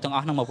ពីមនុស្សទាំងអ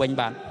ស់ហ្នឹងមកវិញ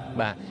បាទ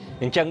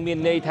អញ្ចឹងមាន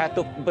ន័យថា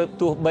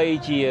ទោះបី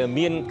ជា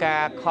មានកា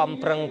រខំ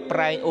ប្រឹងប្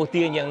រែងអូស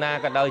ទាញយ៉ាងណា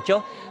ក៏ដោយចុះ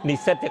និ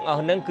ស្សិតទាំងអស់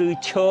ហ្នឹងគឺ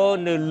ឈរ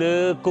នៅលើ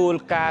គោល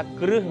ការណ៍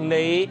គ្រឹះ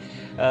នៃ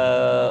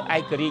ឯ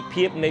ករាជ្យ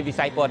ភាពនៃវិ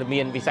ស័យព័ត៌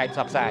មានវិស័យផ្ស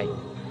ព្វផ្សាយ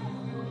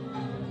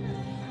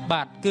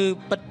បាទគឺ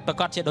ពិតប្រ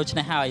កបជាដូច្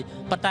នេះហើយ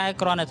ប៉ុន្តែ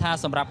គ្រាន់តែថា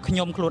សម្រាប់ខ្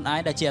ញុំខ្លួនឯង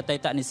ដែលជាអតី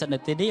តនិស្សិតនៅ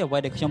ទីនេះអ្វី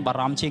ដែលខ្ញុំបា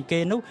រម្ភជាងគេ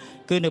នោះ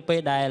គឺនៅពេល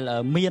ដែល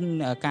មាន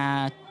ការ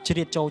ជ្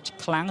រៀតចូល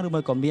ខ្លាំងឬមួ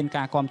យក៏មាន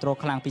ការគ្រប់គ្រង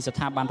ខ្លាំងពីស្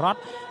ថាប័នរដ្ឋ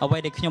អ្វី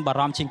ដែលខ្ញុំបា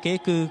រម្ភជាងគេ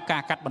គឺកា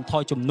រកាត់បន្ថ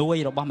យជំនួយ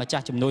របស់ម្ចា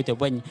ស់ជំនួយទៅ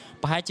វិញ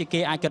ប្រហែលជាគេ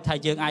អាចគិតថា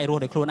យើងអាចរ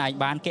ស់ដោយខ្លួនឯង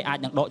បានគេអាច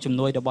នឹងដកជំ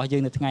នួយរបស់យើ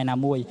ងនៅថ្ងៃណា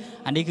មួយ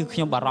អានេះគឺខ្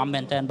ញុំបារម្ភមែ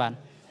នទែន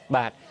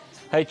បាទ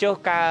ហើយចុះ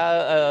ការ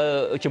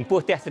ចំពោះ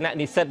ទស្សនៈ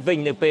និស្សិតវិញ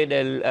នៅពេល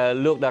ដែល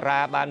លោកតារា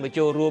បានមក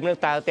ចូលរួមនឹង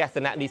តើទស្ស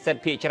នៈនិស្សិត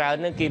ភាគច្រើន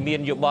នឹងគេមាន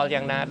យោបល់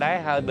យ៉ាងណាដែរ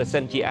ហើយបើសិ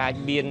នជាអាច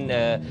មាន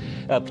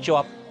ភ្ជា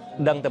ប់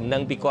ដឹងតំណែ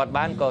ងពីគាត់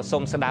បានក៏សូ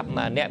មស្ដាប់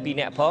អ្នកពីរ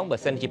អ្នកផងបើ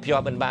សិនជាភ្ជា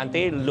ប់មិនបាន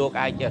ទេលោក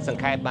អាចស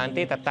ង្ខេបបាន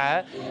ទេតើ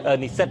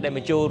និស្សិតដែលម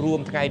កចូលរួម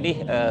ថ្ងៃនេះ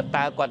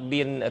តើគាត់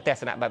មានទស្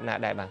សនៈបែបណា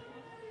ដែរ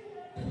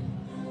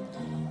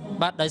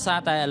បាទដោយសារ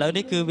តែឥឡូវ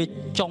នេះគឺវា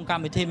ចុងក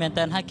ម្មវិធីមែន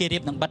តើហើយគេរៀ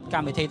បនឹងបិទក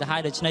ម្មវិធីទៅហើ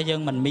យដូច្នេះយើង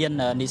មិនមាន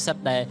និស្សិត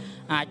ដែល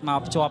អាចមក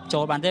ភ្ជាប់ចូ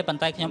លបានទេប៉ុ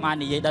ន្តែខ្ញុំអាច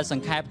និយាយដល់ស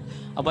ង្ខេប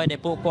អ្វីដែល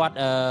ពួកគាត់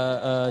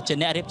ជា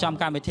អ្នករៀបចំ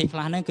កម្មវិធីខ្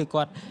លះហ្នឹងគឺ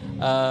គាត់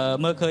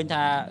មើលឃើញ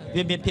ថា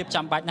វាមានភាព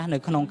ចាំបាច់ណាស់នៅ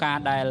ក្នុងការ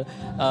ដែល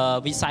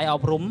វិស័យអ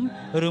ប់រំ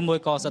ឬមួយ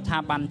ក៏ស្ថា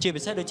ប័នជា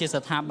ពិសេសដូចជា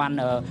ស្ថាប័ន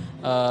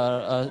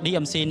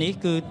DMC នេះ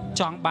គឺ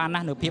ចង់បានណា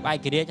ស់នៅភាពឯ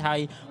ករាជ្យហើយ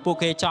ពួក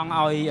គេចង់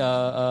ឲ្យ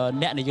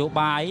អ្នកនយោ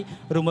បាយ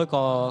ឬមួយ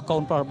ក៏កូ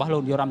នប្រុសរបស់លោ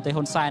កនាយករដ្ឋមន្ត្រី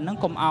ហ៊ុនសែនហ្នឹង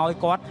កុំឲ្យ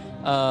គាត់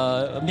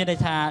មានន័យ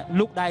ថា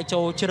លូកដៃចូ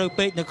លជ្រៅ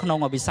ពេកនៅក្នុង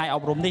វិស័យអ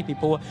ប់រំនេះពី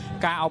ព្រោះ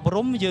ការអប់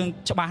រំយើង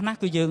ច្បាស់ណាស់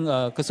គឺយើង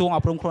ក្រសួងអ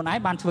ប់រំខ្លួនឯង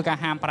បានធ្វើការ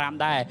ហាម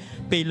5ដែរ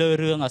ពីលើ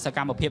រឿងសក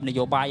ម្មភាពន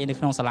យោបាយនៅ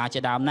ក្នុងសាលាជា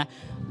ដើមណា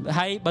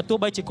ហើយបើទោះ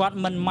បីជាគាត់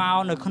មិនមក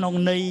នៅក្នុង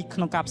ន័យក្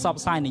នុងការផ្សព្វ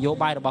ផ្សាយនយោ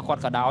បាយរបស់គា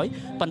ត់ក៏ដោយ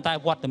ប៉ុន្តែ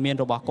វត្តមាន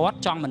របស់គាត់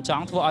ចង់មិនច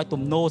ង់ធ្វើឲ្យ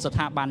ទំនោរស្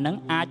ថាប័នហ្នឹង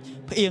អាច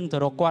ផ្អៀងទៅ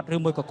រកគាត់ឬ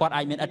មួយក៏គាត់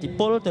អាចមានឥទ្ធិ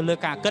ពលទៅលើ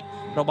ការគិត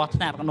របស់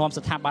ថ្នាក់ដឹកនាំ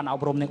ស្ថាប័នអ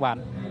ប់រំនេះបាទ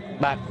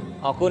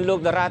អរគុណលោក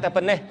តារាតែ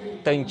ប៉ុណ្ណេះ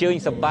ទៅអញ្ជើញ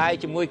សប្បាយ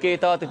ជាមួយគេ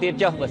តទៅទៀត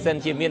ចុះបើសិន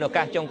ជាមានឱ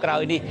កាសចុងក្រោ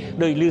យនេះ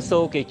ដោយលឺសូ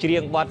គេច្រៀ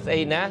ងបទស្អី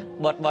ណា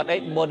បទអី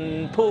បុណ្យ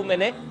ភូមិមែ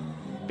នទេ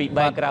ពី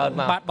បែកក្រោត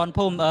មកបាទបុណ្យ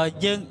ភូមិ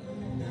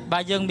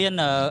យើងមាន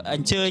អ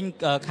ញ្ជើញ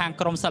ខាង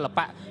ក្រមសិល្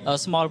បៈ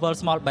Small World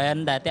Small Band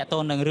ដែលតាក់ទ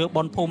ងនឹងរឿង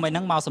បុណ្យភូមិអីហ្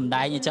នឹងមកសម្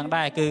ដែងអញ្ចឹង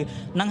ដែរគឺ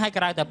ហ្នឹងឲ្យ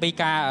ក្រៅតែពី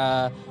ការ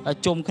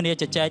ជុំគ្នា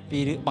ជជែកពី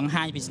បង្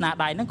ហាញពីស្នា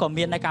ដៃហ្នឹងក៏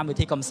មានដែរកម្មវិ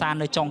ធីកំសាន្ត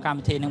នៅចុងកម្ម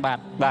វិធីហ្នឹងបាទ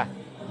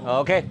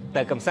អូខេ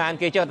តែកំសាន្ត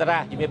គេចុះតារា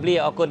ជំរាបលា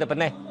អរគុណតែប៉ុ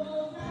ណ្ណេះ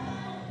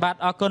បាទ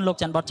អរគុណលោក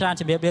ច័ន្ទបតច្រើន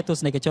ជំរាបលាទស្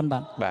សនិកជនបា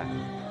ទ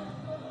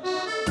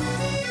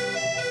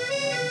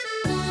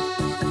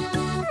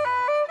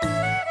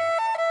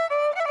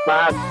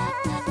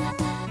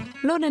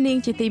លោកអ្នកនាង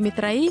ជាទីមេ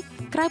ត្រី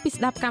ក្រៅពី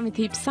ស្ដាប់កម្មវិ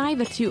ធីផ្សាយ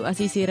វិទ្យុអា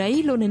ស៊ីសេរី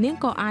លោកអ្នកនាង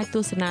ក៏អាចទ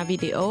ស្សនាវី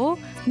ដេអូ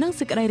និង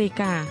សេចក្តីរាយ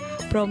ការណ៍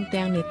ព្រម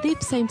ទាំងនីតិ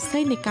ផ្សេងៗ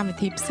នៃកម្មវិ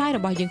ធីផ្សាយរ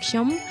បស់យើងខ្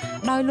ញុំ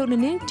ដោយលោកអ្ន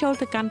កនាងចូល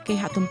ទៅកាន់គេ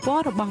ហទំព័រ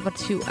របស់វិ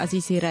ទ្យុអាស៊ី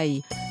សេរី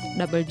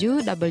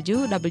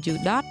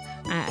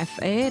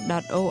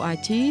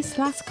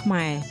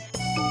www.rfa.org/khmer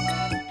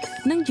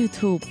និង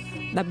YouTube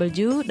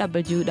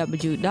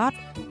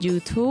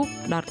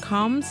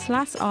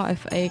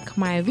www.youtube.com/rfa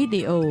khmer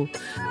video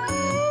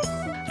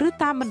ឬ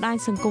តាមបណ្ដាញ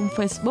សង្គម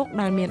Facebook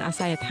ដែលមានអា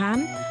សយដ្ឋាន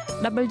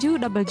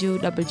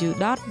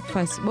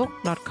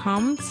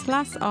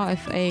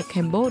www.facebook.com/rfa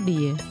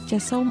cambodia ចា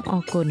សសូមអ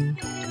រគុណ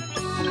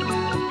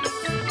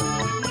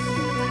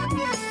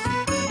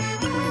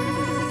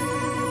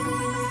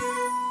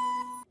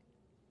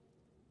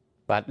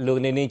បាទលោក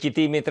នាងជា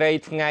ទីមេត្រី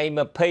ថ្ងៃ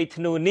20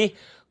ធ្នូនេះ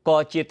ក៏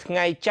ជាថ្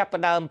ងៃចាប់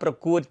ផ្ដើមប្រ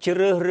កួតជ្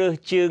រើសរើស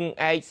ជើង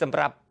ឯកសម្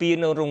រាប់ពាន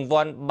រង្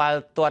វាន់បា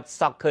ល់ទាត់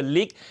Soccer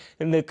League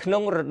នៅក្នុ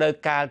ងរដូវ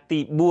កាលទី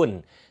4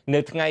នៅ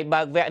ថ្ងៃ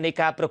បើកវគ្គនៃ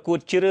ការប្រកួត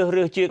ជ្រើស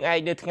រើសជើងឯក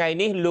នៅថ្ងៃ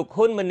នេះលោក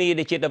ហ៊ុនម៉ាណី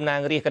ដែលជាតំណាង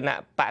រាជគណៈ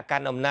បកកា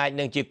ន់អំណាច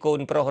និងជាកូន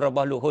ប្រុសរប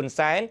ស់លោកហ៊ុន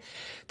សែន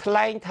ថ្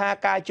លែងថា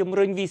ការជំ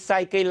រុញវិស័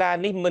យកីឡា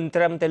នេះមិន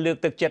ត្រឹមតែលើក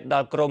ទឹកចិត្តដ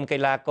ល់ក្រុមកី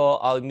ឡាករ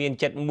ឲ្យមាន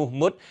ចិត្តមោះ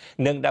មុត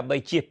និងដើម្បី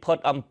ជៀសផុត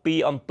អំពី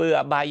អំពើ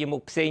អបាយមុ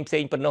ខផ្សេង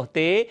ប៉ុណ្ណោះ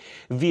ទេ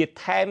វា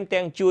ថែម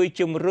ទាំងជួយ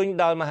ជំរុញ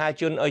ដល់មហា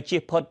ជនឲ្យជៀ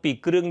សផុតពី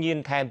គ្រឿងញៀន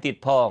ថែមទៀត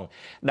ផង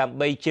ដើម្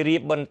បីជ្រា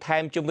បបន្ថែ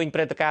មជំវិញព្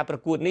រឹត្តិការណ៍ប្រ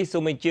កួតនេះសូ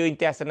មអញ្ជើញ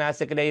ទស្សនា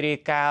សេចក្តីរាយ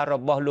ការណ៍រ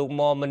បស់លោក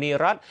ម៉មនី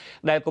រត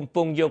ដែលកំ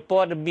ពុងយកព័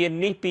ត៌មាន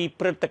នេះពី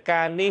ព្រឹត្តិ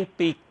ការណ៍នេះ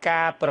ពី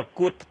ការប្រ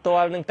កួតផ្ទា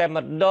ល់នឹងតែ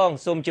ម្ដង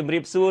សូមជម្រា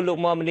បសួរលោក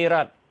មុំមនីរ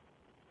តន៍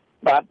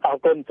បាទអរ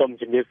គុណសូម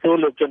ជម្រាបសួរ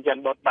លោកជនច័ន្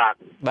ទបុតបា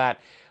ទ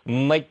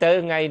មិនទៅ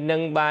ថ្ងៃនឹ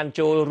ងបាន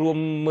ចូលរួម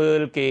មើ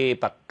លគេ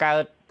បង្កើ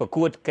តប្រ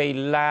កួតកី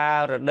ឡា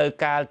រដូវ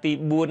កាលទី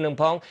4នឹង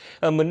ផង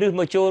មនុស្ស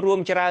មកចូលរួម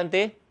ច្រើន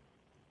ទេ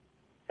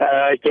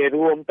ជា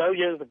រួមទៅ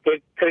យើងសង្កេត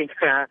ឃើញ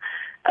ថា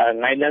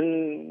ថ្ងៃហ្នឹង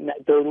អ្នក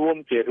ចូលរួម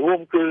ជារួម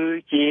គឺ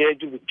ជា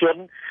យុវជន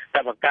តែ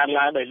បង្កើត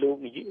ឡើងដោយលោក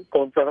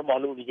កូនប្រុសរបស់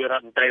លោកនាយករ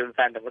ដ្ឋមន្ត្រីហ៊ុន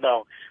សែនតែម្ដង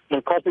មិ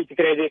នខុសពីសេច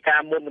ក្តីរាយការ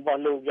ណ៍មុនរបស់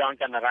លោកយ៉ង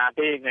ច័ន្ទរា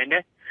ទេថ្ងៃ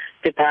នេះ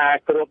គឺថា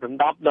គ្របដណ្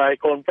ដប់ដោយ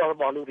កូនប្រុសរ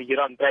បស់លោកនាយក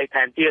រដ្ឋមន្ត្រី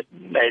ថែមទៀត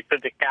ដែលព្រឹ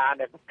ត្តិការណ៍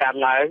ដែលបង្កើត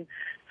ឡើង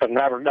សម្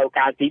រាប់រដូវ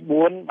កាលទី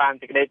4បាន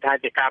សេចក្តីថា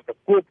ជាការប្រ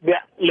កួតវ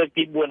គ្គលើក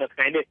ទី4នៅថ្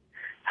ងៃនេះ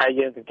ហើយ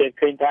យើងសង្កេត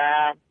ឃើញថា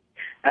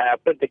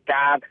ព្រឹត្តិ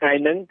ការណ៍ថ្ងៃ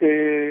ហ្នឹងគឺ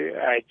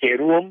ជា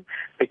រួម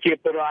ប្រជា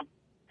ពលរដ្ឋ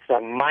សា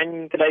មញ្ញ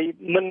ក្តី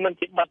មិន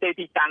ជាបាត់ទេ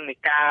ទីតាំងនៃ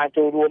ការ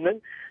ចូលរួមហ្នឹង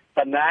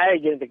ប៉ុន្តែ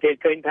យើងសង្កេត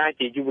ឃើញថា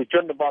ជាយុវជ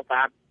នរបស់ស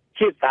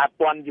ហ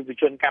ព័ន្ធយុវ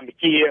ជនកម្ពុ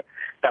ជា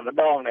តែម្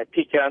ដងដែល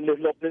ទីច្រើនលើស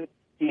លប់ហ្នឹង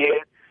ជា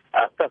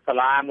សិស្សសា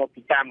លាមក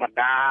ពីតាមបណ្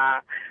ដា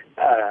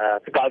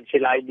សាកលវិទ្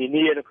យាល័យនា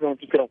នានៅក្នុង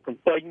ទីក្រុងភ្នំ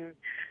ពេញ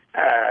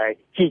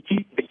ជា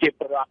ប្រជា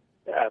ពលរដ្ឋ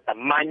សា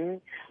មញ្ញ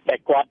ដែល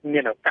គាត់មា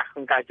នឱកាសក្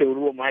នុងការចូល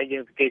រួមហើយយើ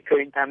ងសង្កេតឃើ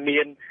ញថាមា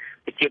ន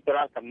ប្រជាពលរ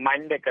ដ្ឋសាមញ្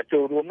ញដែលក៏ចូ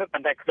លរួមប៉ុ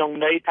ន្តែក្នុង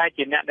ន័យថា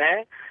ជាអ្នកដែល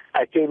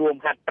ចូលរួម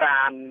ហាត់ប្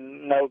រាណ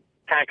នៅ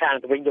ខាង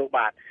ទៅវិញលោក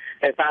បាទ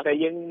តែសារតែ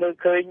យើងមើល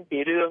ឃើញពី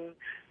រឿង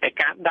នៃ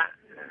ការដាក់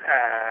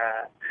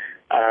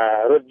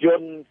រថយ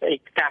ន្តស្អី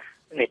កាស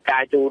នៃកា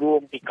រចូលរួ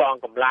មពីកង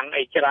កម្លាំង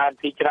អីច្រើន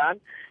ទី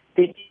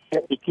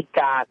គិត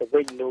ការទៅ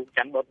វិញលោក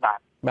ច័ន្ទបុតបា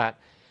ទ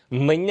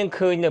មិញនឹង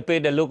ឃើញនៅពេល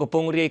ដែលលោកកំ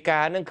ពុងរាយកា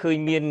រណ៍នឹងឃើញ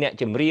មានអ្នក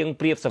ចម្រៀង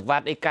ព្រៀបសវ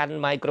ត្ថអីកាន់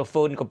មីក្រូហ្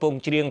វូនកំពុង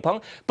ច្រៀងផង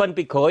ប៉ុន្តែ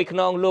ពីក្រោយខ្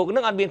នងលោកនឹ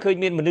ងអត់មានឃើញ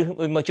មានមនុស្ស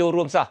មកចូល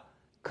រួមសោះ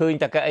ឃើញ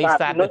តែកៅអី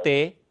ស្អាតនោះទេ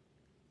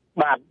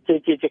បាទ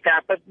ជាការ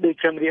ពិតដូច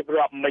ខ្ញុំរៀប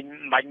រាប់មិ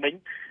ញ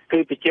គឺ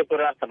ប្រជាពល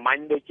រដ្ឋសាមញ្ញ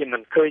ដូចជាមិ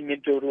នឃើញមាន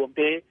ចូលរួម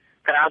ទេ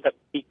ក្រៅតែ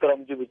ពីក្រុម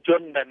យុវជ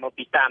នដែលមក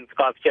ពីតាមសា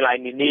កលវិទ្យាល័យ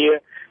នានា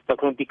នៅ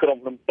ក្នុងទីក្រុង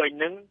ភ្នំពេញ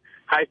ហ្នឹង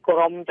ហើយក្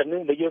រុមទាំង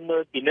នេះបើយើងមើ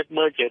លពិនិត្យ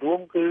មើលជារួម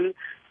គឺ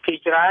គេ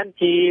ច្រើន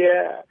ជា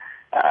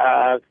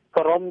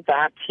ក្រុមស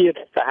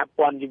ហ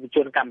ព័ន្ធយុវជ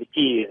នកម្ពុ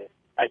ជា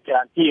ច្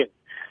រើនជាង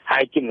ហើ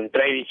យជាមន្ត្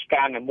រីរាជ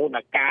ការនៅមុន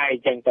អាកាយអ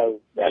ញ្ចឹងទៅ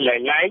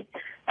ឡើយ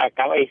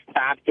កៅអីស្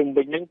តាតជុំ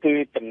វិញហ្នឹងគឺ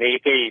តំណេ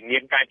គេមា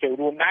នការចូល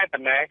រួមដែរប៉ុ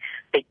ន្តែ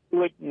តិច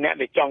តួចអ្នក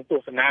ដែលចង់ទ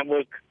ស្សនាមើ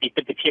លពីទ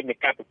ស្សនវិជ្ជានៃ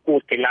ការប្រកួត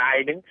កីឡា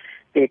ហ្នឹង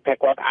គឺតែ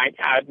គាត់អាច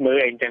អើតមើល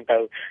អីចឹងទៅ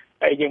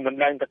ហើយយើងមិន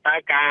ដឹងតើ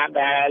ការ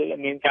ដែល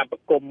មានការប្រ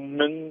គំ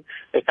នឹង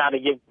ដោយសារតែ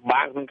យើងពិ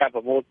បាកក្នុងការប្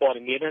រមូលព័ត៌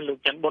មានលោក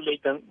ច័ន្ទបុតលេខ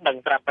ដឹង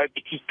ប្រាប់ហើយ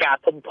ពិធីការ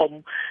ធំ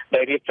ដែ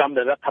លរៀបចំ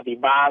ដោយរដ្ឋាភិ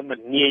បាលមិ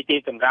នងាយទេ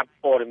សម្រាប់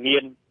ព័ត៌មា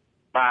ន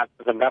បាទ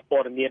សម្រាប់ព័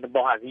ត៌មានរប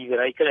ស់អាស៊ីសេ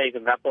រីក្តីស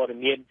ម្រាប់ព័ត៌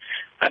មាន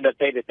ដ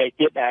ទៃ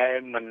ទៀតដែល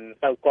មិន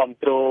ទៅគ្រប់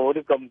គ្រង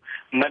ឬក៏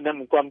មិន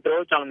គ្រប់គ្រ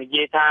ងចង់និ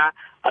យាយថា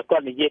គា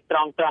ត់និយាយត្រ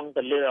ង់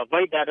ទៅលើអ្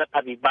វីដែលរដ្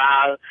ឋាភិបា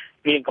ល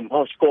មានកំ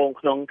ហុសឆ្គង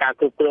ក្នុងការ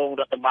គ្រប់គ្រង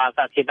រដ្ឋបាល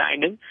សាធារណៈ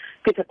ហ្នឹង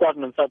គឺថាគាត់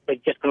មិនសូវពេញ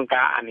ចិត្តក្នុង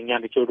ការអនុញ្ញាត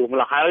ឲ្យចូលរួម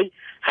ឡើយហើយ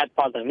ហេតុផ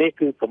លទាំងនេះ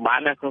គឺពិបាក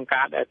ណាស់ក្នុង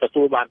ការទ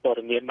ទួលបានព័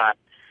ត៌មានបាទ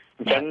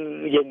អញ្ចឹង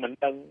យើងមិន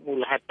ដឹងមូ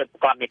លហេតុពិត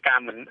ប្រាកដនៃការ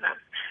មិន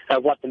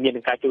វត្តមាន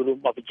នៃការចូលរួម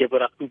របស់ប្រជាពល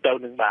រដ្ឋទូទៅ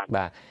នឹងបាទ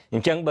អ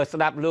ញ្ចឹងបើស្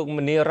ដាប់លោកម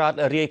នីរតន៍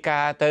រាយកា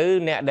រណ៍ទៅ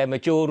អ្នកដែលម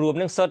កចូលរួម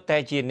នឹងសុទ្ធតែ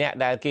ជាអ្នក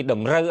ដែលគេត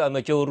ម្រូវឲ្យម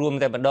កចូលរួម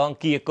តែម្ដង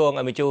គៀកង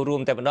ឲ្យមកចូលរួ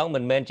មតែម្ដងមិ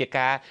នមែនជា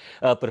ការ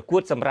ប្រកួ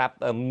តសម្រាប់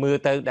មើល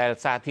ទៅដែល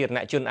សាធារណ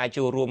ជនអាច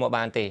ចូលរួមមក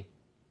បានទេ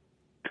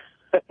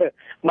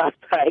បាទ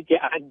តែជា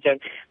អញ្ចឹង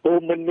ព្រោះ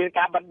មិនមាន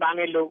ការបាត់បង់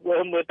ឯលោក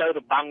មើលទៅរ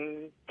បាំង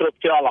គ្រប់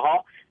ច្រឡោះ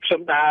ខ្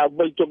ញុំថា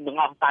វិលជុំទាំង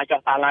អស់តាចោះ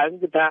តាឡើង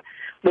គឺថា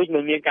ដូចមិ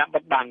នមានការបា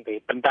ត់បង់ទេ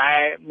ប៉ុន្តែ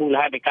មូល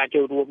ហេតុនៃការ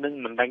ចូលរួមនឹង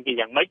មិនដឹងជា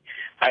យ៉ាងម៉េច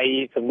ហើយ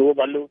សំណួររ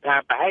បស់លោកថា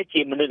ប្រហែល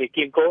ជាមនុស្សដែល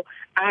គៀងគោ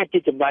អាចជា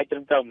ចម្លើយត្រឹ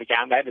មត្រូវមួយយ៉ា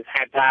ងដែរដោយ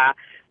ហេតុថា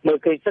មើល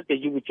ឃើញសិទ្ធិ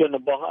យុវជនរ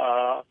បស់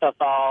ស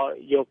ស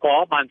យក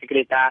បានសេចក្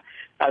តីថា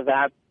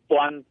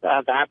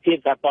សហភាព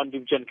សហព័ន្ធយុ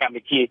វជនកម្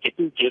ពុជា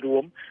ជារួ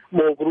ម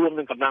បូករួម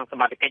នឹងកម្លាំងស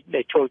មត្ថកិច្ច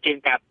ដែលចូលជើង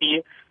ការពារ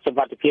សុវ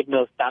ត្ថិភាពនៅ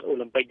ស្តាតអូ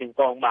ឡ িম্প ិកទាំង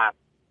ផងបាទ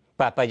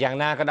យ៉ាង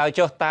ណាក៏ដោយ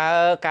ចុះតើ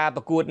ការ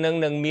ប្រកួតនឹ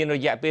ងមានរ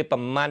យៈពេលប្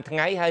រមាណថ្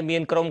ងៃហើយមា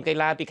នក្រុមកី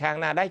ឡាពីខាង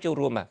ណាដែរចូល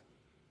រួមបាទ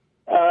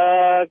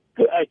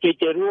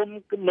ជារួម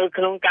នៅ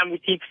ក្នុងកម្មវិ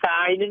ធីផ្សា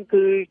យនឹង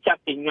គឺចា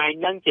ប់ពីថ្ងៃ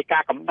ហ្នឹងជាកា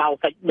រកម្ដៅ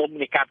សាច់ដុំ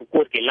នៃការប្រ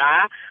កួតកីឡា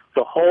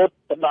រហូត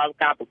ទៅដល់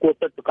ការប្រកួត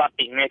ពិតប្រាកដ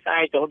ពីថ្ងៃស្អែ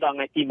ករហូតដល់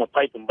ថ្ងៃទី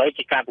28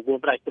ជាការប្រកួត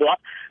ផ្ដាច់ព្រា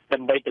ត់ដើ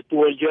ម្បីទ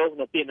ទួលយក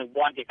នៅពានរង្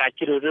វាន់ជាការ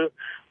ជ្រើសរើស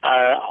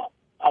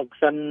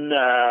Auction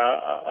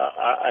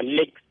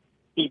League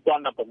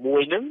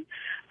 2016ហ្នឹង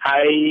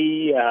ហើយ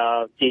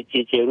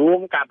ជារួម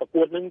ការប្រ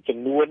កួតនឹងចំ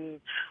នួន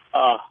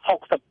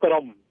60ក្រុ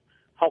ម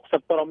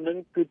នឹង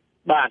គឺ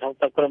បាទ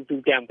60ក្រុមទូ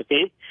ទាំងប្រ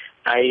ទេស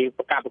ហើយ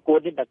ការប្រកួត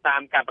នេះតា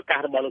មការប្រកាស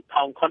របស់លោក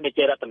ថោងខុនដែល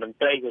ជារដ្ឋមន្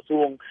ត្រីក្រ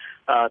សួង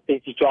ទេ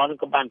សចរ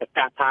ក៏បានប្រ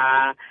កាសថា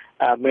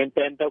មែន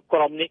ទែនទៅក្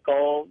រុមនេះក៏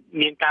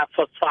មានការផ្ស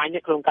ព្វផ្សាយ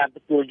ក្នុងការទ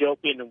ទួលយក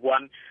ពានរង្វា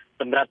ន់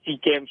សម្រាប់ SEA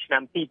Games ឆ្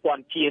នាំ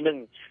2000ជានឹង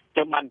ខ្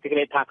ញុំបាននិ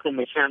យាយថាក្នុង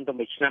មួយឆ្នាំទៅ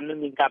មួយឆ្នាំនឹង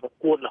មានការប្រ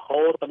កួតរ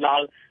ហូតដ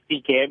ល់ SEA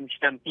Games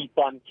ឆ្នាំ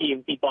2000ជាង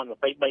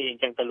2023អ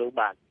ញ្ចឹងទៅលោក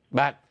បាទ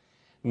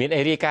មាន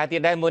អេរីកាទៀត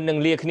ដែរមុននឹង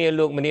លាគ្នា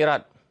លោកមនីរ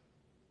ត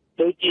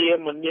ដូចជា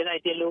មិនមានអី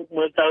ទេលោក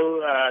មើលទៅ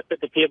ទស្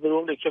សនវិជ្ជារួ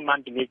មដូចខ្ញុំបាន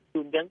ជំរាប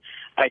ជូនអញ្ចឹង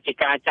ជា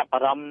ការចាប់អា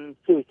រម្មណ៍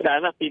សួរស្ដាយ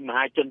ណាស់ពីម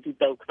ហាជនទូ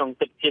ទៅក្នុង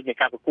ទស្សនវិជ្ជានៃ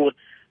ការប្រកួត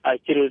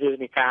ជ្រើសរើស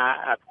នៃការ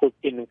ប្រកួត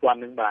ជានឹងពាន់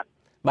នឹងបាទ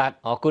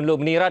អរគុណលោក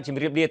មនីរតជំ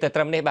រាបលាទៅត្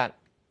រឹមនេះបាទ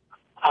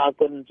អរ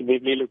គុណជំរា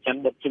បលាលោកច័ន្ទ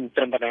បុតជំត្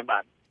រឹមប៉ុណ្ណេះបា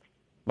ទ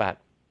បា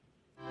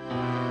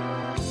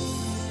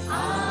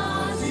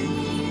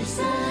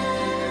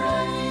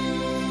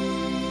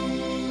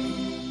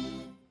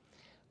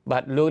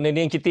ទលោកនៅ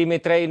នាងជាទីមេ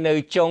ត្រីនៅ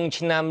ចុង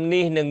ឆ្នាំ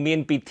នេះនឹងមាន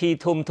ពិធី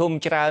ធំ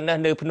ច្រើនណា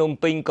ស់នៅភ្នំ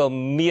ពេញក៏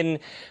មាន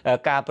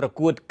ការប្រ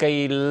កួតកី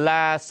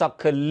ឡា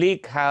Soccer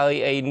League ហើ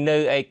យនៅ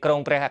ក្រុង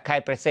ព្រះខេ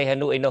ត្តព្រះសីហ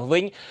នុឯនោះវិ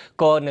ញ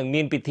ក៏នឹង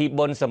មានពិធី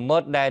បុណ្យសមុ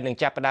ទ្រដែលនឹង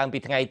ចាប់ផ្ដើមពី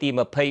ថ្ងៃទី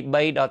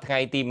23ដល់ថ្ងៃ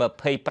ទី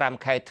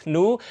25ខែធ្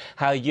នូ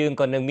ហើយយើង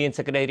ក៏នឹងមាន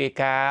សេចក្តីរាយ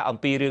ការណ៍អំ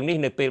ពីរឿងនេះ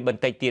នៅពេលប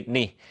ន្តិចទៀត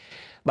នេះ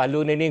បាទលោ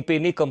កនៅនាងពេល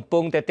នេះកំពុ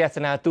ងតែទស្ស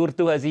នាទូរ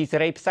ទស្សន៍អាស៊ីសេ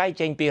រីផ្សាយ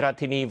ចេញពីរដ្ឋ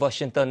ធានី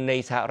Washington នៃ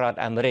សហរដ្ឋ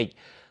អាមេរិក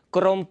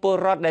ក្រុមពល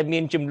រដ្ឋដែលមា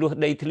នចំនួន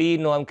ដីធ្លី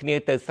នាំគ្នា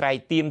ទៅស្រែក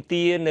ទាម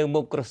ទារនៅ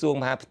មុខក្រសួង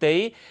មហាផ្ទៃ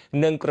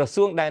និងក្រ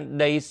សួងដែន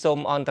ដីសូម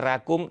អន្តរា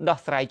គមន៍ដោះ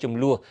ស្រាយចំ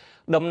នួន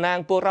តំណាង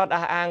ពលរដ្ឋ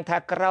អះអាងថា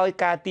ក្រោយ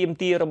ការទាម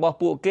ទាររបស់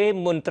ពួកគេ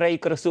មន្ត្រី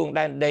ក្រសួង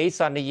ដែនដី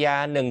សន្យា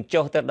នឹង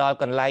ចុះទៅដល់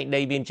កន្លែង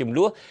ដីមានចំ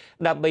នួន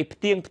ដើម្បីផ្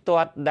ទៀងផ្ទា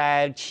ត់ដែ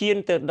លឈាន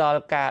ទៅដ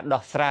ល់ការ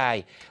ដោះស្រាយ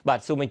បាទ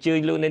សូមអញ្ជើញ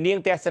លោកអ្នកនាង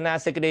ទស្សនា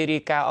សេចក្តីរា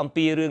យការណ៍អំ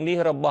ពីរឿងនេះ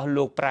របស់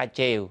លោកប្រា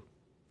ជេវ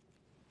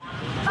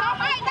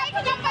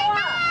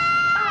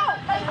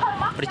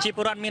ប្រជាព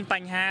លរដ្ឋមានប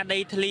ញ្ហាដី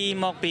ធ្លី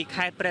មកពី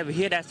ខេត្តព្រះវិ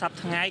ហារដែលសប្តា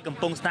ហ៍ថ្ងៃកំ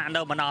ពុងស្នាក់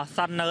នៅបណ្ដោះអាស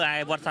ន្ននៅឯ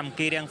វត្តសាមគ្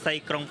គីរាំងសី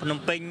ក្រុងភ្នំ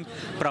ពេញ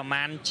ប្រ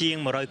មាណជាង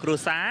100គ្រួ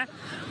សារ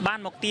បាន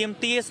មកទាម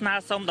ទារស្នើ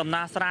សុំដំ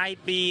ណោះស្រាយ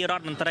ពីរ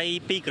ដ្ឋមន្ត្រី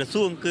ពីរក្រ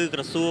សួងគឺក្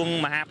រសួង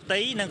មហាផ្ទៃ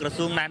និងក្រ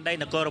សួងដែនដី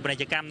នគរពាណិ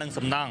ជ្ជកម្មនិង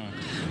សំណង់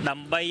ដើ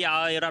ម្បី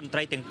ឲ្យរដ្ឋមន្ត្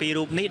រីទាំងពីរ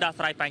រូបនេះដោះ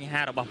ស្រាយបញ្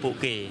ហារបស់ពួក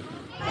គេ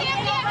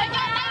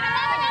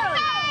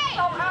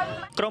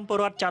ក្រមពល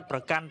រដ្ឋចោទប្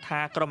រកាន់ថា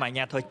ក្រមអាជ្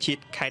ញាធរជា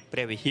តិខេត្តព្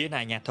រះវិហារ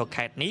និងអាជ្ញាធរ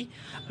ខេត្តនេះ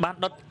បាន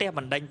ដុតផ្ទះប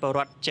ណ្ដេញពលរ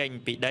ដ្ឋចេញ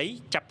ពីដី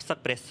ចាប់សឹក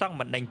ព្រះសង្ឃ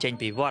បណ្ដេញចេញ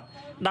ពីវត្ត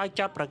ដោយ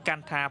ចោទប្រកា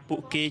ន់ថាពួក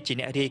គេជា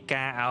អ្នករាយ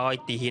ការណ៍ឲ្យ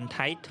ទាហាន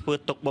ថៃធ្វើ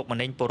ទុកបុកម្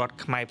នេញពលរដ្ឋ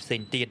ខ្មែរផ្សេ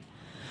ងទៀត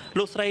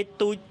លោកស្រី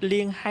ទូច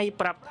លៀងហៃ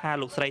ប្រាប់ថា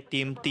លោកស្រី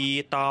ទាមទារ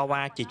ត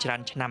វ៉ាជាច្រើ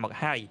នឆ្នាំមក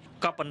ហើយ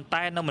ក៏ប៉ុន្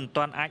តែនៅមិន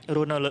ទាន់អាចរ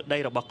ស់នៅលើដី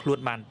របស់ខ្លួន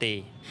បានទេ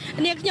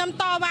នេះខ្ញុំ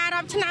តវ៉ា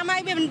រាប់ឆ្នាំហើ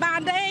យវាមិនបាន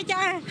ទេ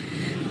ចា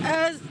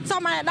សូ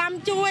មអាដាម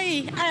ជួយ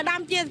អាដា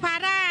មជាសភា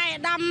រា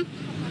អាដាម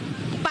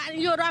បាក់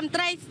យុរដ្ឋមន្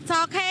ត្រីស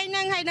ខេងហ្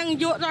នឹងហើយនឹង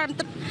យុរដ្ឋ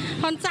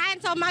ហ៊ុនសែន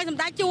សូមឲ្យស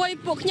ម្ដេចជួយ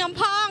ពួកខ្ញុំ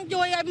ផង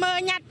ជួយឲ្យមើល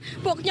ញ៉ាត់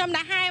ពួកខ្ញុំ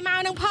ដែលហែមក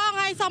នឹងផង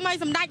ហើយសូមឲ្យ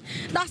សម្ដេច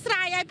ដោះស្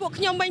រាយឲ្យពួក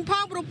ខ្ញុំវិញផ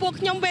ងព្រោះពួក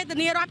ខ្ញុំវេទ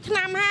នារាប់ឆ្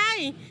នាំហើយ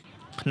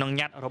ក្នុង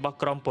ញត្តិរបស់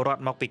ក្រមពលរដ្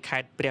ឋមកពីខេ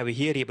ត្តព្រះវិ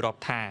ហាររៀបរា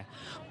ប់ថា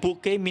ពួក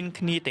គេមាន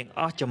គ្នាទាំង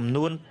អស់ចំ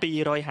នួន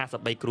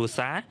253គ្រួ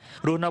សារ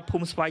រស់នៅភូ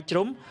មិស្វាយជ្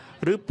រុំ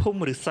ឬភូ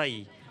មិឫស្សី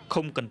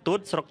ឃុំកន្ទួត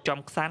ស្រុកចំ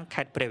ខ្សាន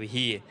ខេត្តព្រះវិ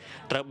ហារ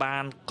ត្រូវបា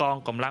នកង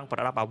កម្លាំងប្រ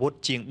ដាប់អាវុធ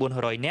ជាង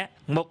400នាក់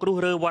មករុះ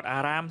រើវត្តអា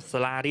រាមសា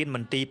លារៀនម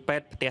ន្ទីរពេ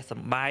ទ្យផ្ទះស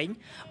ម្បែង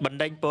បណ្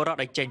ដេញពលរដ្ឋ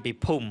ឲ្យចេញពី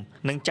ភូមិ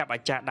និងចាប់អា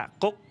ចារ្យដាក់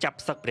គុកចាប់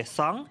សឹកព្រះ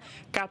សង្ឃ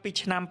កាលពី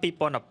ឆ្នាំ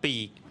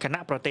2012គ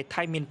ណៈប្រទេស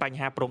ថៃមានបញ្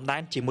ហាព្រំដែ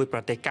នជាមួយប្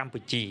រទេសកម្ពុ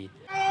ជា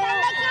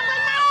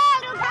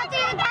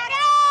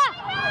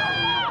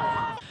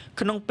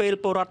ក្នុងពេល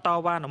ពលរដ្ឋត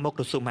វ៉ានៅមុខ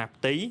ក្រសួងមហា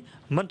ផ្ទៃ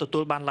មិនទទួ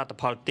លបានលទ្ធ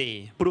ផលទេ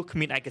ព្រោះគ្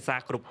មានឯកសារ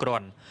គ្រប់គ្រា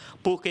ន់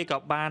ពួកគេក៏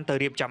បានទៅ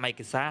រៀបចំឯ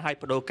កសារឲ្យ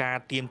បដូរការ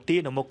ទាមទារ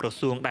នៅមុខក្រ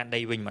សួងដែនដី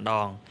វិញម្ដ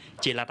ង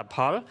ជាលទ្ធផ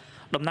ល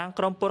តំណាង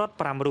ក្រុមពលរដ្ឋ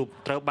5រូប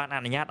ត្រូវបានអ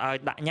នុញ្ញាតឲ្យ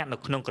ដាក់ញត្តិនៅ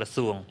ក្នុងក្រ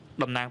សួង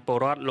តំណាងពល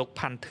រដ្ឋលោក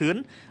ផាន់ធឿន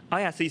ឲ្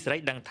យអាស៊ីសេរី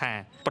ដឹងថា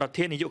ប្រ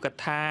ធាននាយក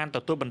ដ្ឋានទ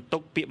ទួលបន្ទុ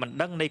កពាក្យបណ្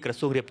ដឹងនៃក្រ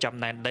សួងរៀបចំ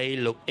ដែនដី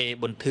លោកអេ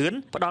ប៊ុនធឿន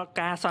ផ្ដល់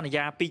ការសន្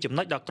យាពីចំ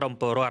ណុចដល់ក្រុម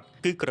ពលរដ្ឋ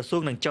គឺក្រសួ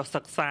ងនឹងចុះ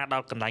សិក្សាដ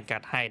ល់កន្លែងកើ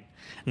តហេតុ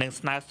និង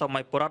ស្នើសុំ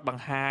ឲ្យពលរដ្ឋប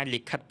ង្ហាញលិ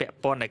ខិតពាក់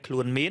ព័ន្ធដែលខ្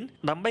លួនមាន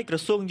ដើម្បីក្រ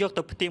សួងយក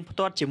ទៅផ្ទៀងផ្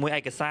ទាត់ជាមួយឯ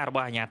កសាររប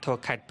ស់អាជ្ញាធរ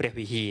ខេត្តព្រះ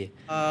វិហារ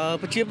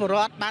ប្រជាពលរ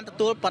ដ្ឋបានទ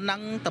ទួលប៉ុណ្ណឹ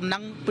ងតំណែ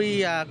ងពី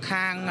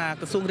ខាង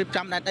ក្រសួងរៀប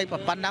ចំដែនដី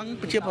ប៉ុណ្ណឹង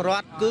ប្រជាពលរ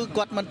ដ្ឋគឺ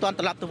គាត់មិនទាន់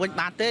ត្រឡប់ទៅវិញ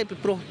បានទេពី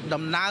ព្រោះ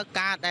ដំណើរ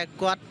ការដែល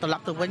គាត់ត្រឡ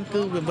ប់ទៅវិញ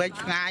គឺវាវែង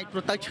ឆ្ងាយព្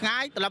រោះទៅឆ្ងា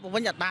យត្រឡប់ទៅវិ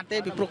ញអត់បានទេ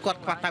ពីព្រោះគាត់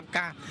ខ្វះថវិ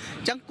កា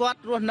អញ្ចឹងគាត់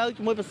រស់នៅ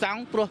ជាមួយព្រះសង្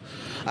ឃព្រោះ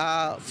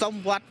សុំ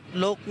វត្ត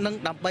លោកនឹង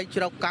ដើម្បី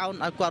ជ្រកកោន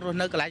ឲ្យគាត់រស់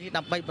នៅកន្លែងនេះ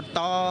ដើម្បីបន្ត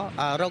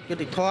រកយុ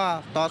ត្តិធម៌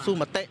តស៊ូ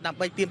មតិដើម្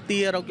បីទាមទា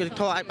ររកយុត្តិ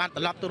ធម៌ឲ្យបានត្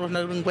រឡប់ទៅរស់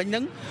នៅនឹងវិញហ្នឹ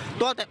ង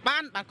ទាល់តែបា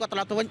នគាត់ត្រ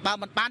ឡប់ទៅវិញបើ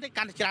មិនបានទេ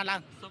កាន់តែច្រើនឡើ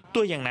ង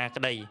ទោះយ៉ាងណា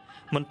ក្តី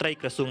មន្ត្រី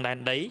ក្រសួងដែន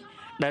ដី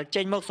ដែល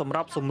ចេញមកសម្រ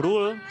បសម្រួ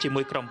លជា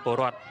មួយក្រុមពល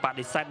រដ្ឋប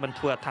ដិសេធមិន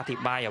ធ្វើអត្ថាធិ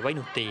ប្បាយអ្វី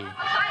នោះទេ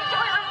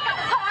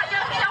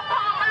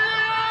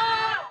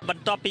ប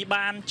ន្ទាប់ពី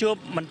បានជួប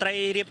មន្ត្រី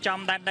រៀបចំ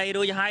ដែនដី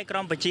រួចហើយក្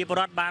រុមប្រជាពល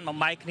រដ្ឋបានបំ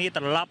បែកគ្នា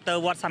ត្រឡប់ទៅ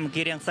វត្តសាមគ្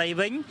គីរាំងសី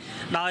វិញ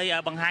ដោយ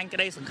បង្ហាញក្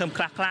តីសង្ឃឹម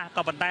ខ្លះៗ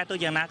ក៏ប៉ុន្តែទោះ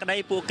យ៉ាងណាក្តី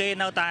ពួកគេ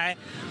នៅតែ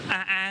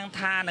អះអាង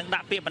ថានឹងដា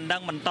ក់ពាក្យបណ្ដឹ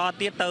ងបន្ត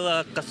ទៀតទៅ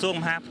ក្រសួង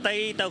មហាផ្ទៃ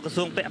ទៅក្រ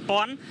សួងពាក់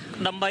ព័ន្ធ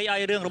ដើម្បីឲ្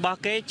យរឿងរបស់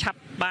គេឆាប់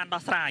បាន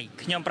ដោះស្រាយ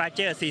ខ្ញុំប្រា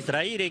ជេអាស៊ីសេ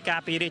រីរាយការ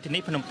ណ៍ពីរាជធានី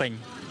ភ្នំពេញ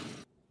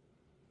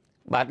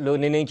បាទលោក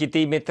នាងជា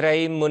ទីមេត្រី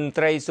មន្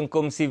ត្រីសង្គ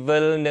មស៊ីវិ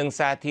លនិង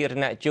សាធារ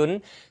ណជន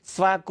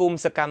ស្វាគមន៍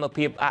សកម្ម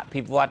ភាពអ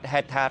ភិវឌ្ឍហេ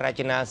ដ្ឋារ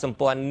ចនាសម្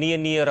ព័ន្ធនា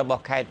នារប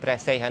ស់ខេត្តព្រះ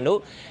សីហនុ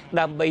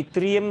ដើម្បី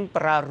ត្រៀម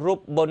ប្រារ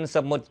ព្ធបុណ្យស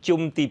មុទ្រ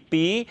ជុំទី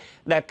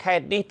2ដែលខេ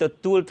ត្តនេះទ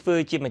ទួលធ្វើ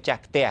ជាម្ចា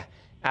ស់ផ្ទះ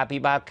អភិ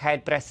បាលខេត្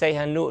តព្រះសី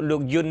ហនុលោ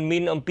កយុនមី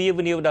នអំពាវ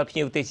នាវដល់ភ្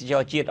ញៀវទេសច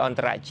រជាតិអន្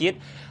តរជាតិ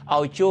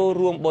ឲ្យចូល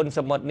រួមបុណ្យស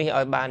មុទ្រនេះ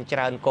ឲ្យបានច្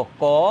រើនកុះ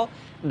ករ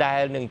ដែ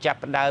លនឹងចាប់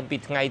ផ្ដើមពី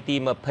ថ្ងៃទី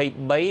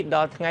23ដ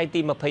ល់ថ្ងៃទី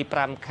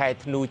25ខែ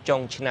ធ្នូចុ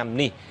ងឆ្នាំ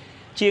នេះ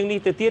ជាងនេះ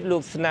ទៅទៀតលោ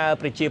កស្នើ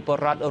ប្រជាពល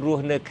រដ្ឋរ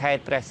ស់នៅខេត្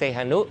តព្រះសីហ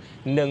នុ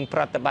និងប្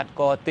រតិបត្តិ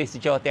ការទេស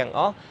ចរទាំងអ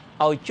ស់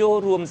ឲ្យចូល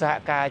រួមសហ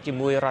ការជា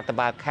មួយរដ្ឋ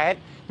បាលខេត្ត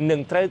នឹ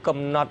ងត្រូវកំ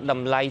ណត់ត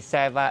ម្លៃ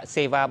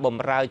សេវាប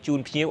ម្រើជូន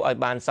ភ្ញៀវឲ្យ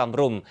បានសម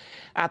រម្យ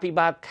អភិ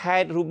បាលខេ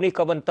ត្តរូបនេះ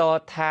ក៏បន្ត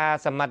ថា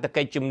សមត្ថ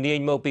កិច្ចជំនាញ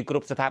មកពីគ្រ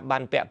ប់ស្ថាប័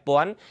នពាក់ព័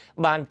ន្ធ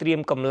បានត្រៀម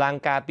កម្លាំង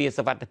ការពារ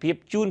សុវត្ថិភាព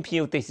ជូនភ្ញៀ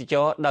វទេសច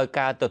រដោយ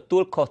ការទទួ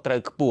លខុសត្រូ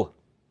វខ្ពស់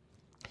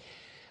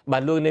បា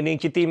ទលោកនាង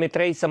ជាទីមេ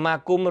ត្រីសមា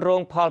គមរ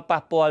ងផល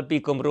ប៉ះពាល់ពី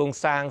គម្រោង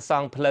សាងស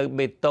ង់ផ្លូវ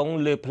បេតុង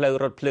លើផ្លូវ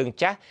រថភ្លើង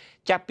ចាស់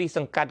ចាប់ពីស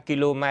ង្កាត់គី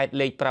ឡូម៉ែត្រ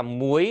លេខ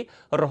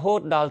6រហូត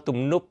ដល់ទំ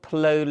នប់ផ្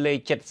លូវលេខ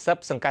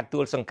70សង្កាត់ទួ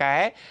លសង្កែ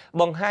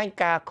បង្ហាញ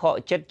ការខក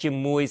ចិត្តជា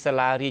មួយសា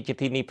លារាជ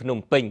ធានីភ្នំ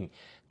ពេញ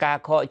ការ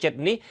ខកចិត្ត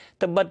នេះ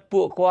ត្បិត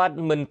ពួកគាត់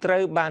មិនត្រូ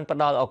វបានផ្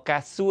ដល់ឱកា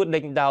សសួរដេ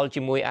ញដោល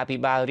ជាមួយអភិ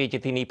បាលរាជ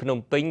ធានីភ្នំ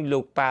ពេញលោ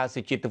កប៉ា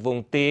សុជាតិវ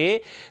ង្សទេ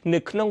នៅ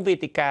ក្នុងវេ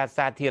ទិកា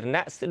សាធារ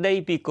ណៈស្ដី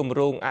ពីគម្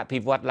រោងអភិ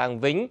វឌ្ឍឡើង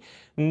វិញ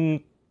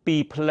ពី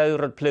ផ្លូវ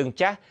រថភ្លើង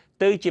ចាស់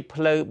ទៅជា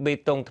ផ្លូវបេ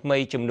តុងថ្មី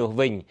ជំនួស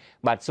វិញ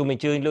បាទសូមអ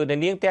ញ្ជើញលោក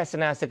នាងទស្ស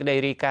នាសេចក្តី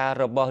រាយការណ៍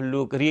របស់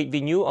លោករាជ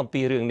វិញ្ញូអំ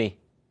ពីរឿងនេះ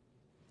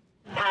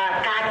ថា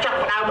ការចាប់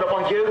ផ្ដើមរប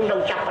ស់យើងនឹ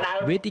ងចាប់ផ្ដើម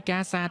វេទិកា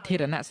សាធា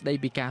រណៈស្ដី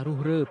ពីការរុះ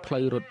រើផ្លូ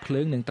វរថភ្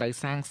លើងនឹងត្រូវ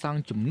សាងសង់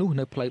ជំនួស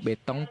នៅផ្លូវបេ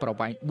តុងប្រ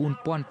វែង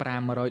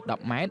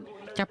 4510 ម៉ែត្រ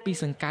ចាប់ពី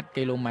សង្កាត់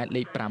គីឡូម៉ែត្រ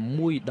លេខ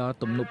6ដល់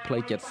ទំនប់ផ្លូ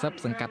វ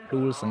70សង្កាត់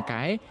ទួលសង្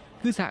កែ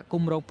គឺសហគ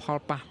មន៍រងផល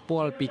ប៉ះ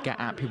ពាល់ពីការ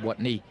អភិវឌ្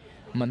ឍនេះ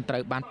មិនត្រូ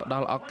វបានផ្ដ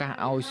ល់ឱកាស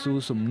ឲ្យស៊ូ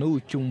សំណួរ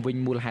ជុំវិញ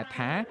មូលហេតុ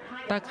ថា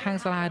តើខាង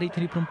សាលារាជ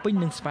ធានីភ្នំពេញ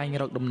នឹងស្វែង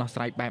រកដំណោះស្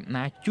រាយបែប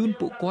ណាជូន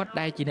ពួកគាត់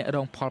ដែលជាអ្នករ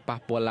ងផលប៉ះ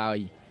ពាល់ឡើយ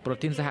ប្រ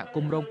ធានសហគ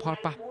មន៍រងផល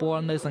ប៉ះពា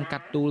ល់នៅសង្កា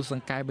ត់ទូលស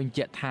ង្កែបញ្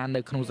ជាក់ថា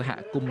នៅក្នុងសហ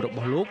គមន៍រប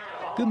ស់លោក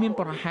គឺមាន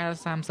ប្រហែល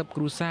30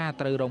គ្រួសារ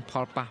ត្រូវរងផ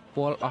លប៉ះ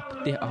ពាល់អស់ផ្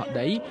ទះអស់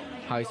ដី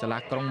ហើយសាលា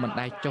ក្រុងមិន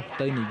ដែលចុះ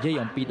ទៅនិយាយ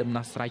អំពីដំ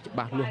ណោះស្រាយច្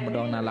បាស់លាស់ម្ដ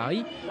ងណាឡើយ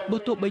បើ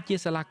ទោះបីជា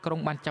សាលាក្រុង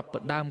បានចាប់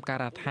ផ្ដើមការ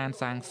ដ្ឋាន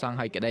សាងសង់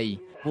ហើយក្តី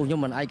ពួកខ្ញុំ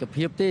មិនឯក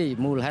ភាពទេ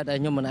មូលហេតុដែល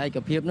ខ្ញុំមិនឯក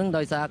ភាពនឹង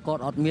ដោយសារគា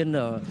ត់អត់មាន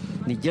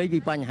និយាយពី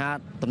បញ្ហា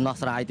ដំណោះ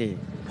ស្រាយទេ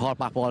ផល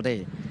ប៉ះពាល់ទេ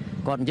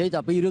គាត់និយាយតែ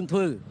ពីរឿងធ្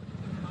វើ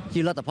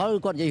ជាលទ្ធផល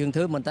គាត់និយាយរឿង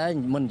ធ្វើមិនតែ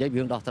មិននិយាយពី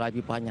រឿងដោះស្រាយ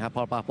ពីបញ្ហាផ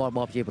លប៉ះពាល់រប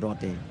ស់ប្រជាពលរដ្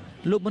ឋទេ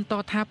លោកបន្ត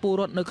ថាពល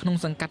រដ្ឋនៅក្នុង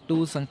សង្កាត់ទូ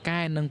លសង្កែ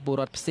និងពល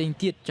រដ្ឋផ្សេង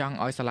ទៀតចង់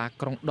ឲ្យសាលា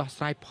ក្រុងដោះ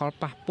ស្រាយផល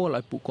ប៉ះពាល់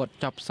ឲ្យពួកគាត់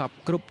ចប់សព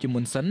គ្រប់ជាមុ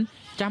នសិន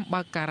ចាំ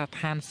បើកការដ្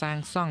ឋានសាង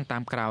សង់តា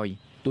មក្រោយ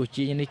ទោះ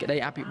ជានេះក្តី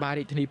អភិបាល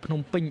រាជធានីភ្នំ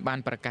ពេញបាន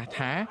ប្រកាស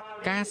ថា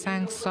ការសា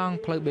ងសង់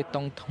ផ្លូវបេ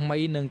តុងថ្មី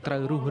នឹងត្រូ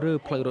វរុះរើ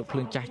ផ្លូវរថភ្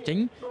លើងចាស់ចេញ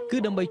គឺ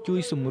ដើម្បីជួយ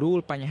សម្រួល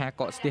បញ្ហា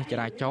កកស្ទះច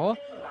រាចរណ៍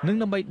និង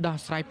ដើម្បីដោះ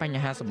ស្រាយប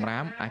ញ្ហាសម្រា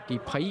មអគ្គិ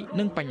ភ័យ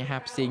និងបញ្ហា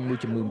ផ្សេងមួយ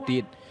ចំនួនទៀ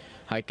ត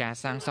ហើយការ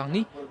សាងសង់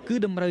នេះគឺ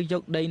តម្រូវយ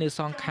កដីនៅស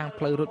ងខាង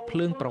ផ្លូវរថភ្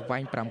លើងប្រវែ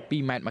ង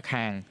7ម៉ែត្រម្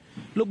ខាង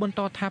លោកបន្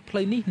តថាផ្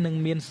លូវនេះនឹង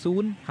មានសួ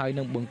នហើយ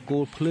នឹងបង្គោ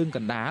លភ្លើងក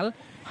ណ្ដាល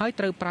ហើយ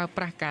ត្រូវប្រើ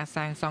ប្រាស់ការ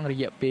សាងសង់រ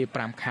យៈពេល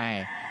5ខែ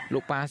លោ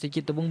កប៉ាសេ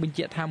ជាតិវង្សបញ្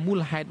ជាក់ថាមូ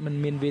លហេតុមិន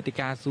មានវេទិ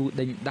កាស៊ូ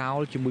ដេញដោល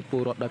ជាមួយព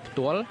លរដ្ឋដោយផ្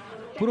ទាល់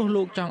ព្រោះ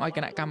លោកចង់ឲ្យគ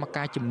ណៈកម្ម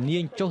ការជំនា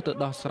ញចុះទៅ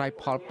ដោះស្រាយ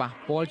ផលប៉ះ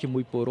ពាល់ជាមួ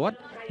យពលរដ្ឋ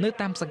នៅ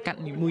តាមសង្កាត់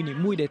នី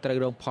មួយៗដែលត្រូវ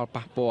រងផល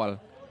ប៉ះពាល់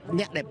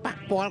អ្នកដែលប៉ះ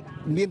ពាល់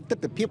មានទស្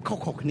សនវិជ្ជាខុស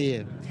ៗគ្នា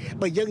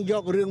បើយើងយ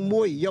ករឿង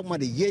មួយយកមក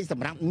និយាយស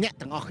ម្រាប់អ្នក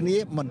ទាំងអស់គ្នា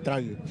មិនត្រូ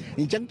វ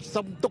អញ្ចឹង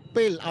សូមទុក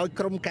ពេលឲ្យ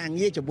ក្រុមការ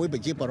ងារជាមួយប្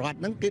រជាពលរដ្ឋ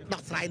ហ្នឹងគឺ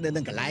ដោះស្រាយនៅ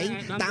នឹងកន្លែង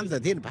តាមស្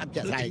ថានភាព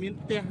ជាក់ស្ដែង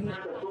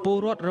ពល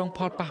រដ្ឋរងផ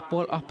លប៉ះពា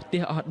ល់អស់ផ្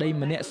ទះអស់ដី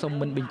ម្នាក់សូម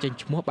មិនបញ្ចេញ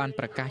ឈ្មោះបាន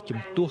ប្រកាសជំ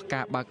ទាស់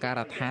ការបើកការ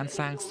ដ្ឋាន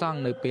សាងសង់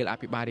នៅពេលអ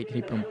ភិបាលរាជធា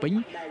នីភ្នំពេញ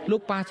លោ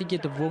កប៉ាសេជា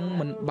តិវង្ស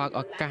មិនបើក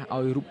ឱកាស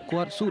ឲ្យរូប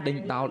គាត់ស៊ូដេញ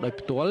ដោលដោយ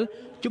ផ្ទាល់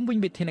ជុំវិញ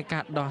វិធានកា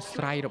រដោះ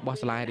ស្រាយរបស់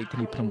សាលារាជធា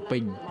នីភ្នំពេ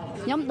ញ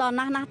ខ្ញុំដល់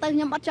ណាស់ទៅខ្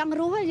ញុំអត់ចង់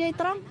រស់ទេនិយាយ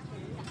ត្រង់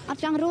អ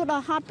ត់ចង់រស់ដ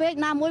ល់ហត់ពេក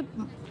ណាមួយ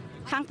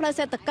ខាងផ្លូវ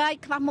សេដ្ឋកិច្ច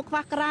ខ្វះមុខខ្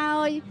វះក្រោ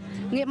យ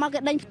ងាកមកគេ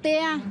ដេញផ្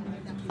ទះ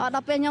ដ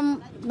ល់ពេលខ្ញុំ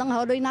នឹងរ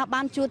កដូចណា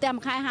បានជួតែ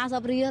មួយខែ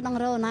50រៀលនឹង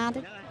រកណា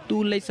ទេទូ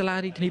លេខសាលា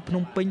រាជធានីភ្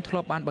នំពេញធ្លា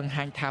ប់បានបង្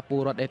ហាញថាពល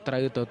រដ្ឋដែលត្រូ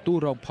វទទួល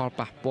រងផល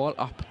ប៉ះពាល់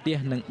អស់ផ្ទះ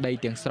និងដី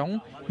ទាំងស្រុង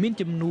មាន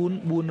ចំនួន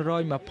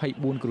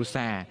424គ្រួ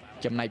សារ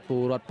ចំណែកព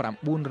លរដ្ឋ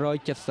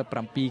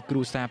977គ្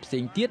រួសារផ្សេ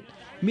ងទៀត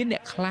មានអ្ន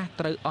កខ្លះ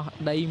ត្រូវអស់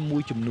ដីមួ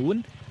យចំនួន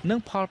និង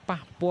ផលប៉ះ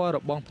ពាល់រ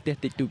បងផ្ទះ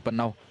តិចតួចប៉ុណ្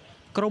ណោះ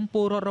ក្រមព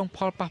លរដ្ឋរងផ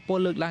លប៉ះពា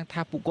ល់លើកឡើង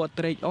ថាពួកគាត់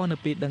ត្រេកអរនៅ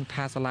ពេលដឹង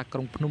ថាសាលាក្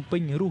រុងភ្នំពេ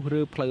ញរុះ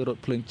រើផ្លូវរថ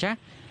ភ្លើងចាស់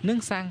និង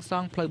សាងស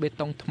ង់ផ្លូវបេ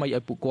តុងថ្មី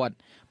ឲ្យពួកគាត់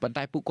ប៉ុន្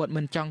តែពួកគាត់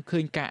មិនចង់ឃើ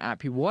ញការអ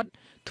ភិវឌ្ឍ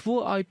ធ្វើ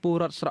ឲ្យពល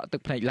រដ្ឋស្រក់ទឹ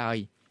កភ្នែកឡើយ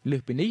លើ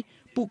សពីនេះ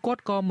ពួកគា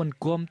ត់ក៏មិន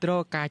គាំទ្រ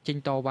ការចេញ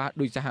តវ៉ា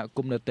ដោយសហគ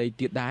មន៍ដទៃ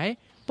ទៀតដែរ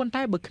ប៉ុន្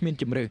តែបើគ្មាន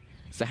ជំរឿស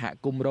សហ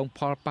គមន៍រងផ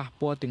លប៉ះ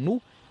ពាល់ទាំងនោះ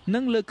នឹ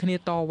ងលើកគ្នា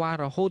តវ៉ា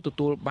រហូតទ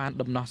ទួលបាន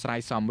ដំណោះស្រាយ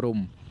សមរ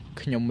ម្យ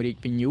ខ្ញុំរាជ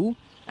វិញ្ញូ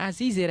អា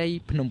ស៊ីសេរី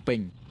ភ្នំពេញ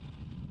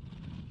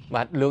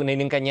បាទលោកនៅ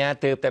នឹងកញ្ញា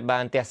ទើបតែបា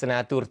នទស្សនា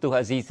ទូរទស្សន៍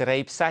អាស៊ីសេរី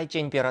ផ្សាយ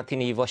ចេញពីរដ្ឋធា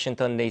នី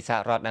Washington នៃសហ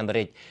រដ្ឋអាមេ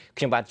រិក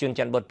ខ្ញុំបាទជួន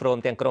ច័ន្ទបុតព្រម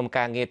ទាំងក្រុម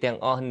ការងារទាំង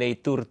អស់នៃ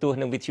ទូរទស្សន៍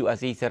និងវិទ្យុអា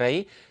ស៊ីសេរី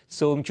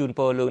សូមជូនព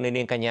រលោកនៅ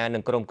នឹងកញ្ញានិ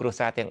ងក្រុមគ្រួ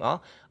សារទាំងអស់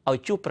ឲ្យ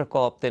ជួបប្រក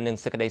បទៅនឹង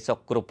សេចក្តីសុខ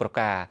គ្រប់ប្រ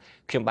ការ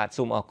ខ្ញុំបាទ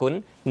សូមអរគុណ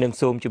និង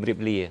សូមជម្រាប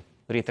លា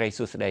រីត្រី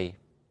សួស្តី